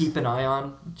thing to keep an eye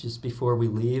on just before we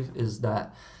leave is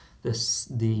that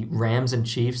the Rams and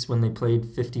Chiefs, when they played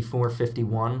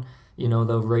 54-51,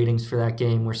 the ratings for that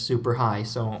game were super high.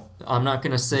 So I'm not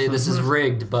going to say this is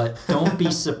rigged, but don't be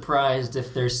surprised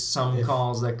if there's some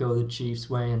calls that go the Chiefs'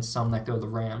 way and some that go the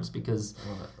Rams, because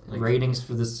ratings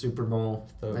for the Super Bowl,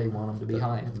 they want them to be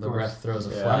high, of The course. ref throws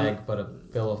a flag, but a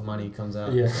bill of money comes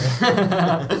out. Yeah.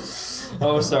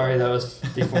 Oh, sorry, that was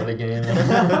before the game.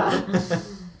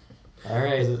 All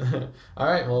right. All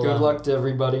right. Well, Good luck to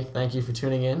everybody. Thank you for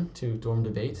tuning in to Dorm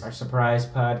Debate. Our surprise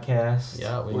podcast.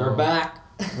 Yeah, We're back.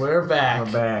 We're back.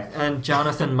 We're back. And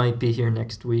Jonathan might be here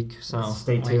next week, so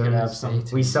Stay we tuned. can have some.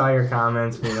 We saw your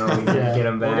comments. We know we can Yeah. get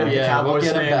them We'll back. get Yeah, we'll Cowboys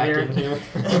get him fan back here.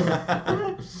 in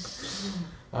here.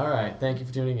 All right. Thank you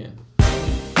for tuning in.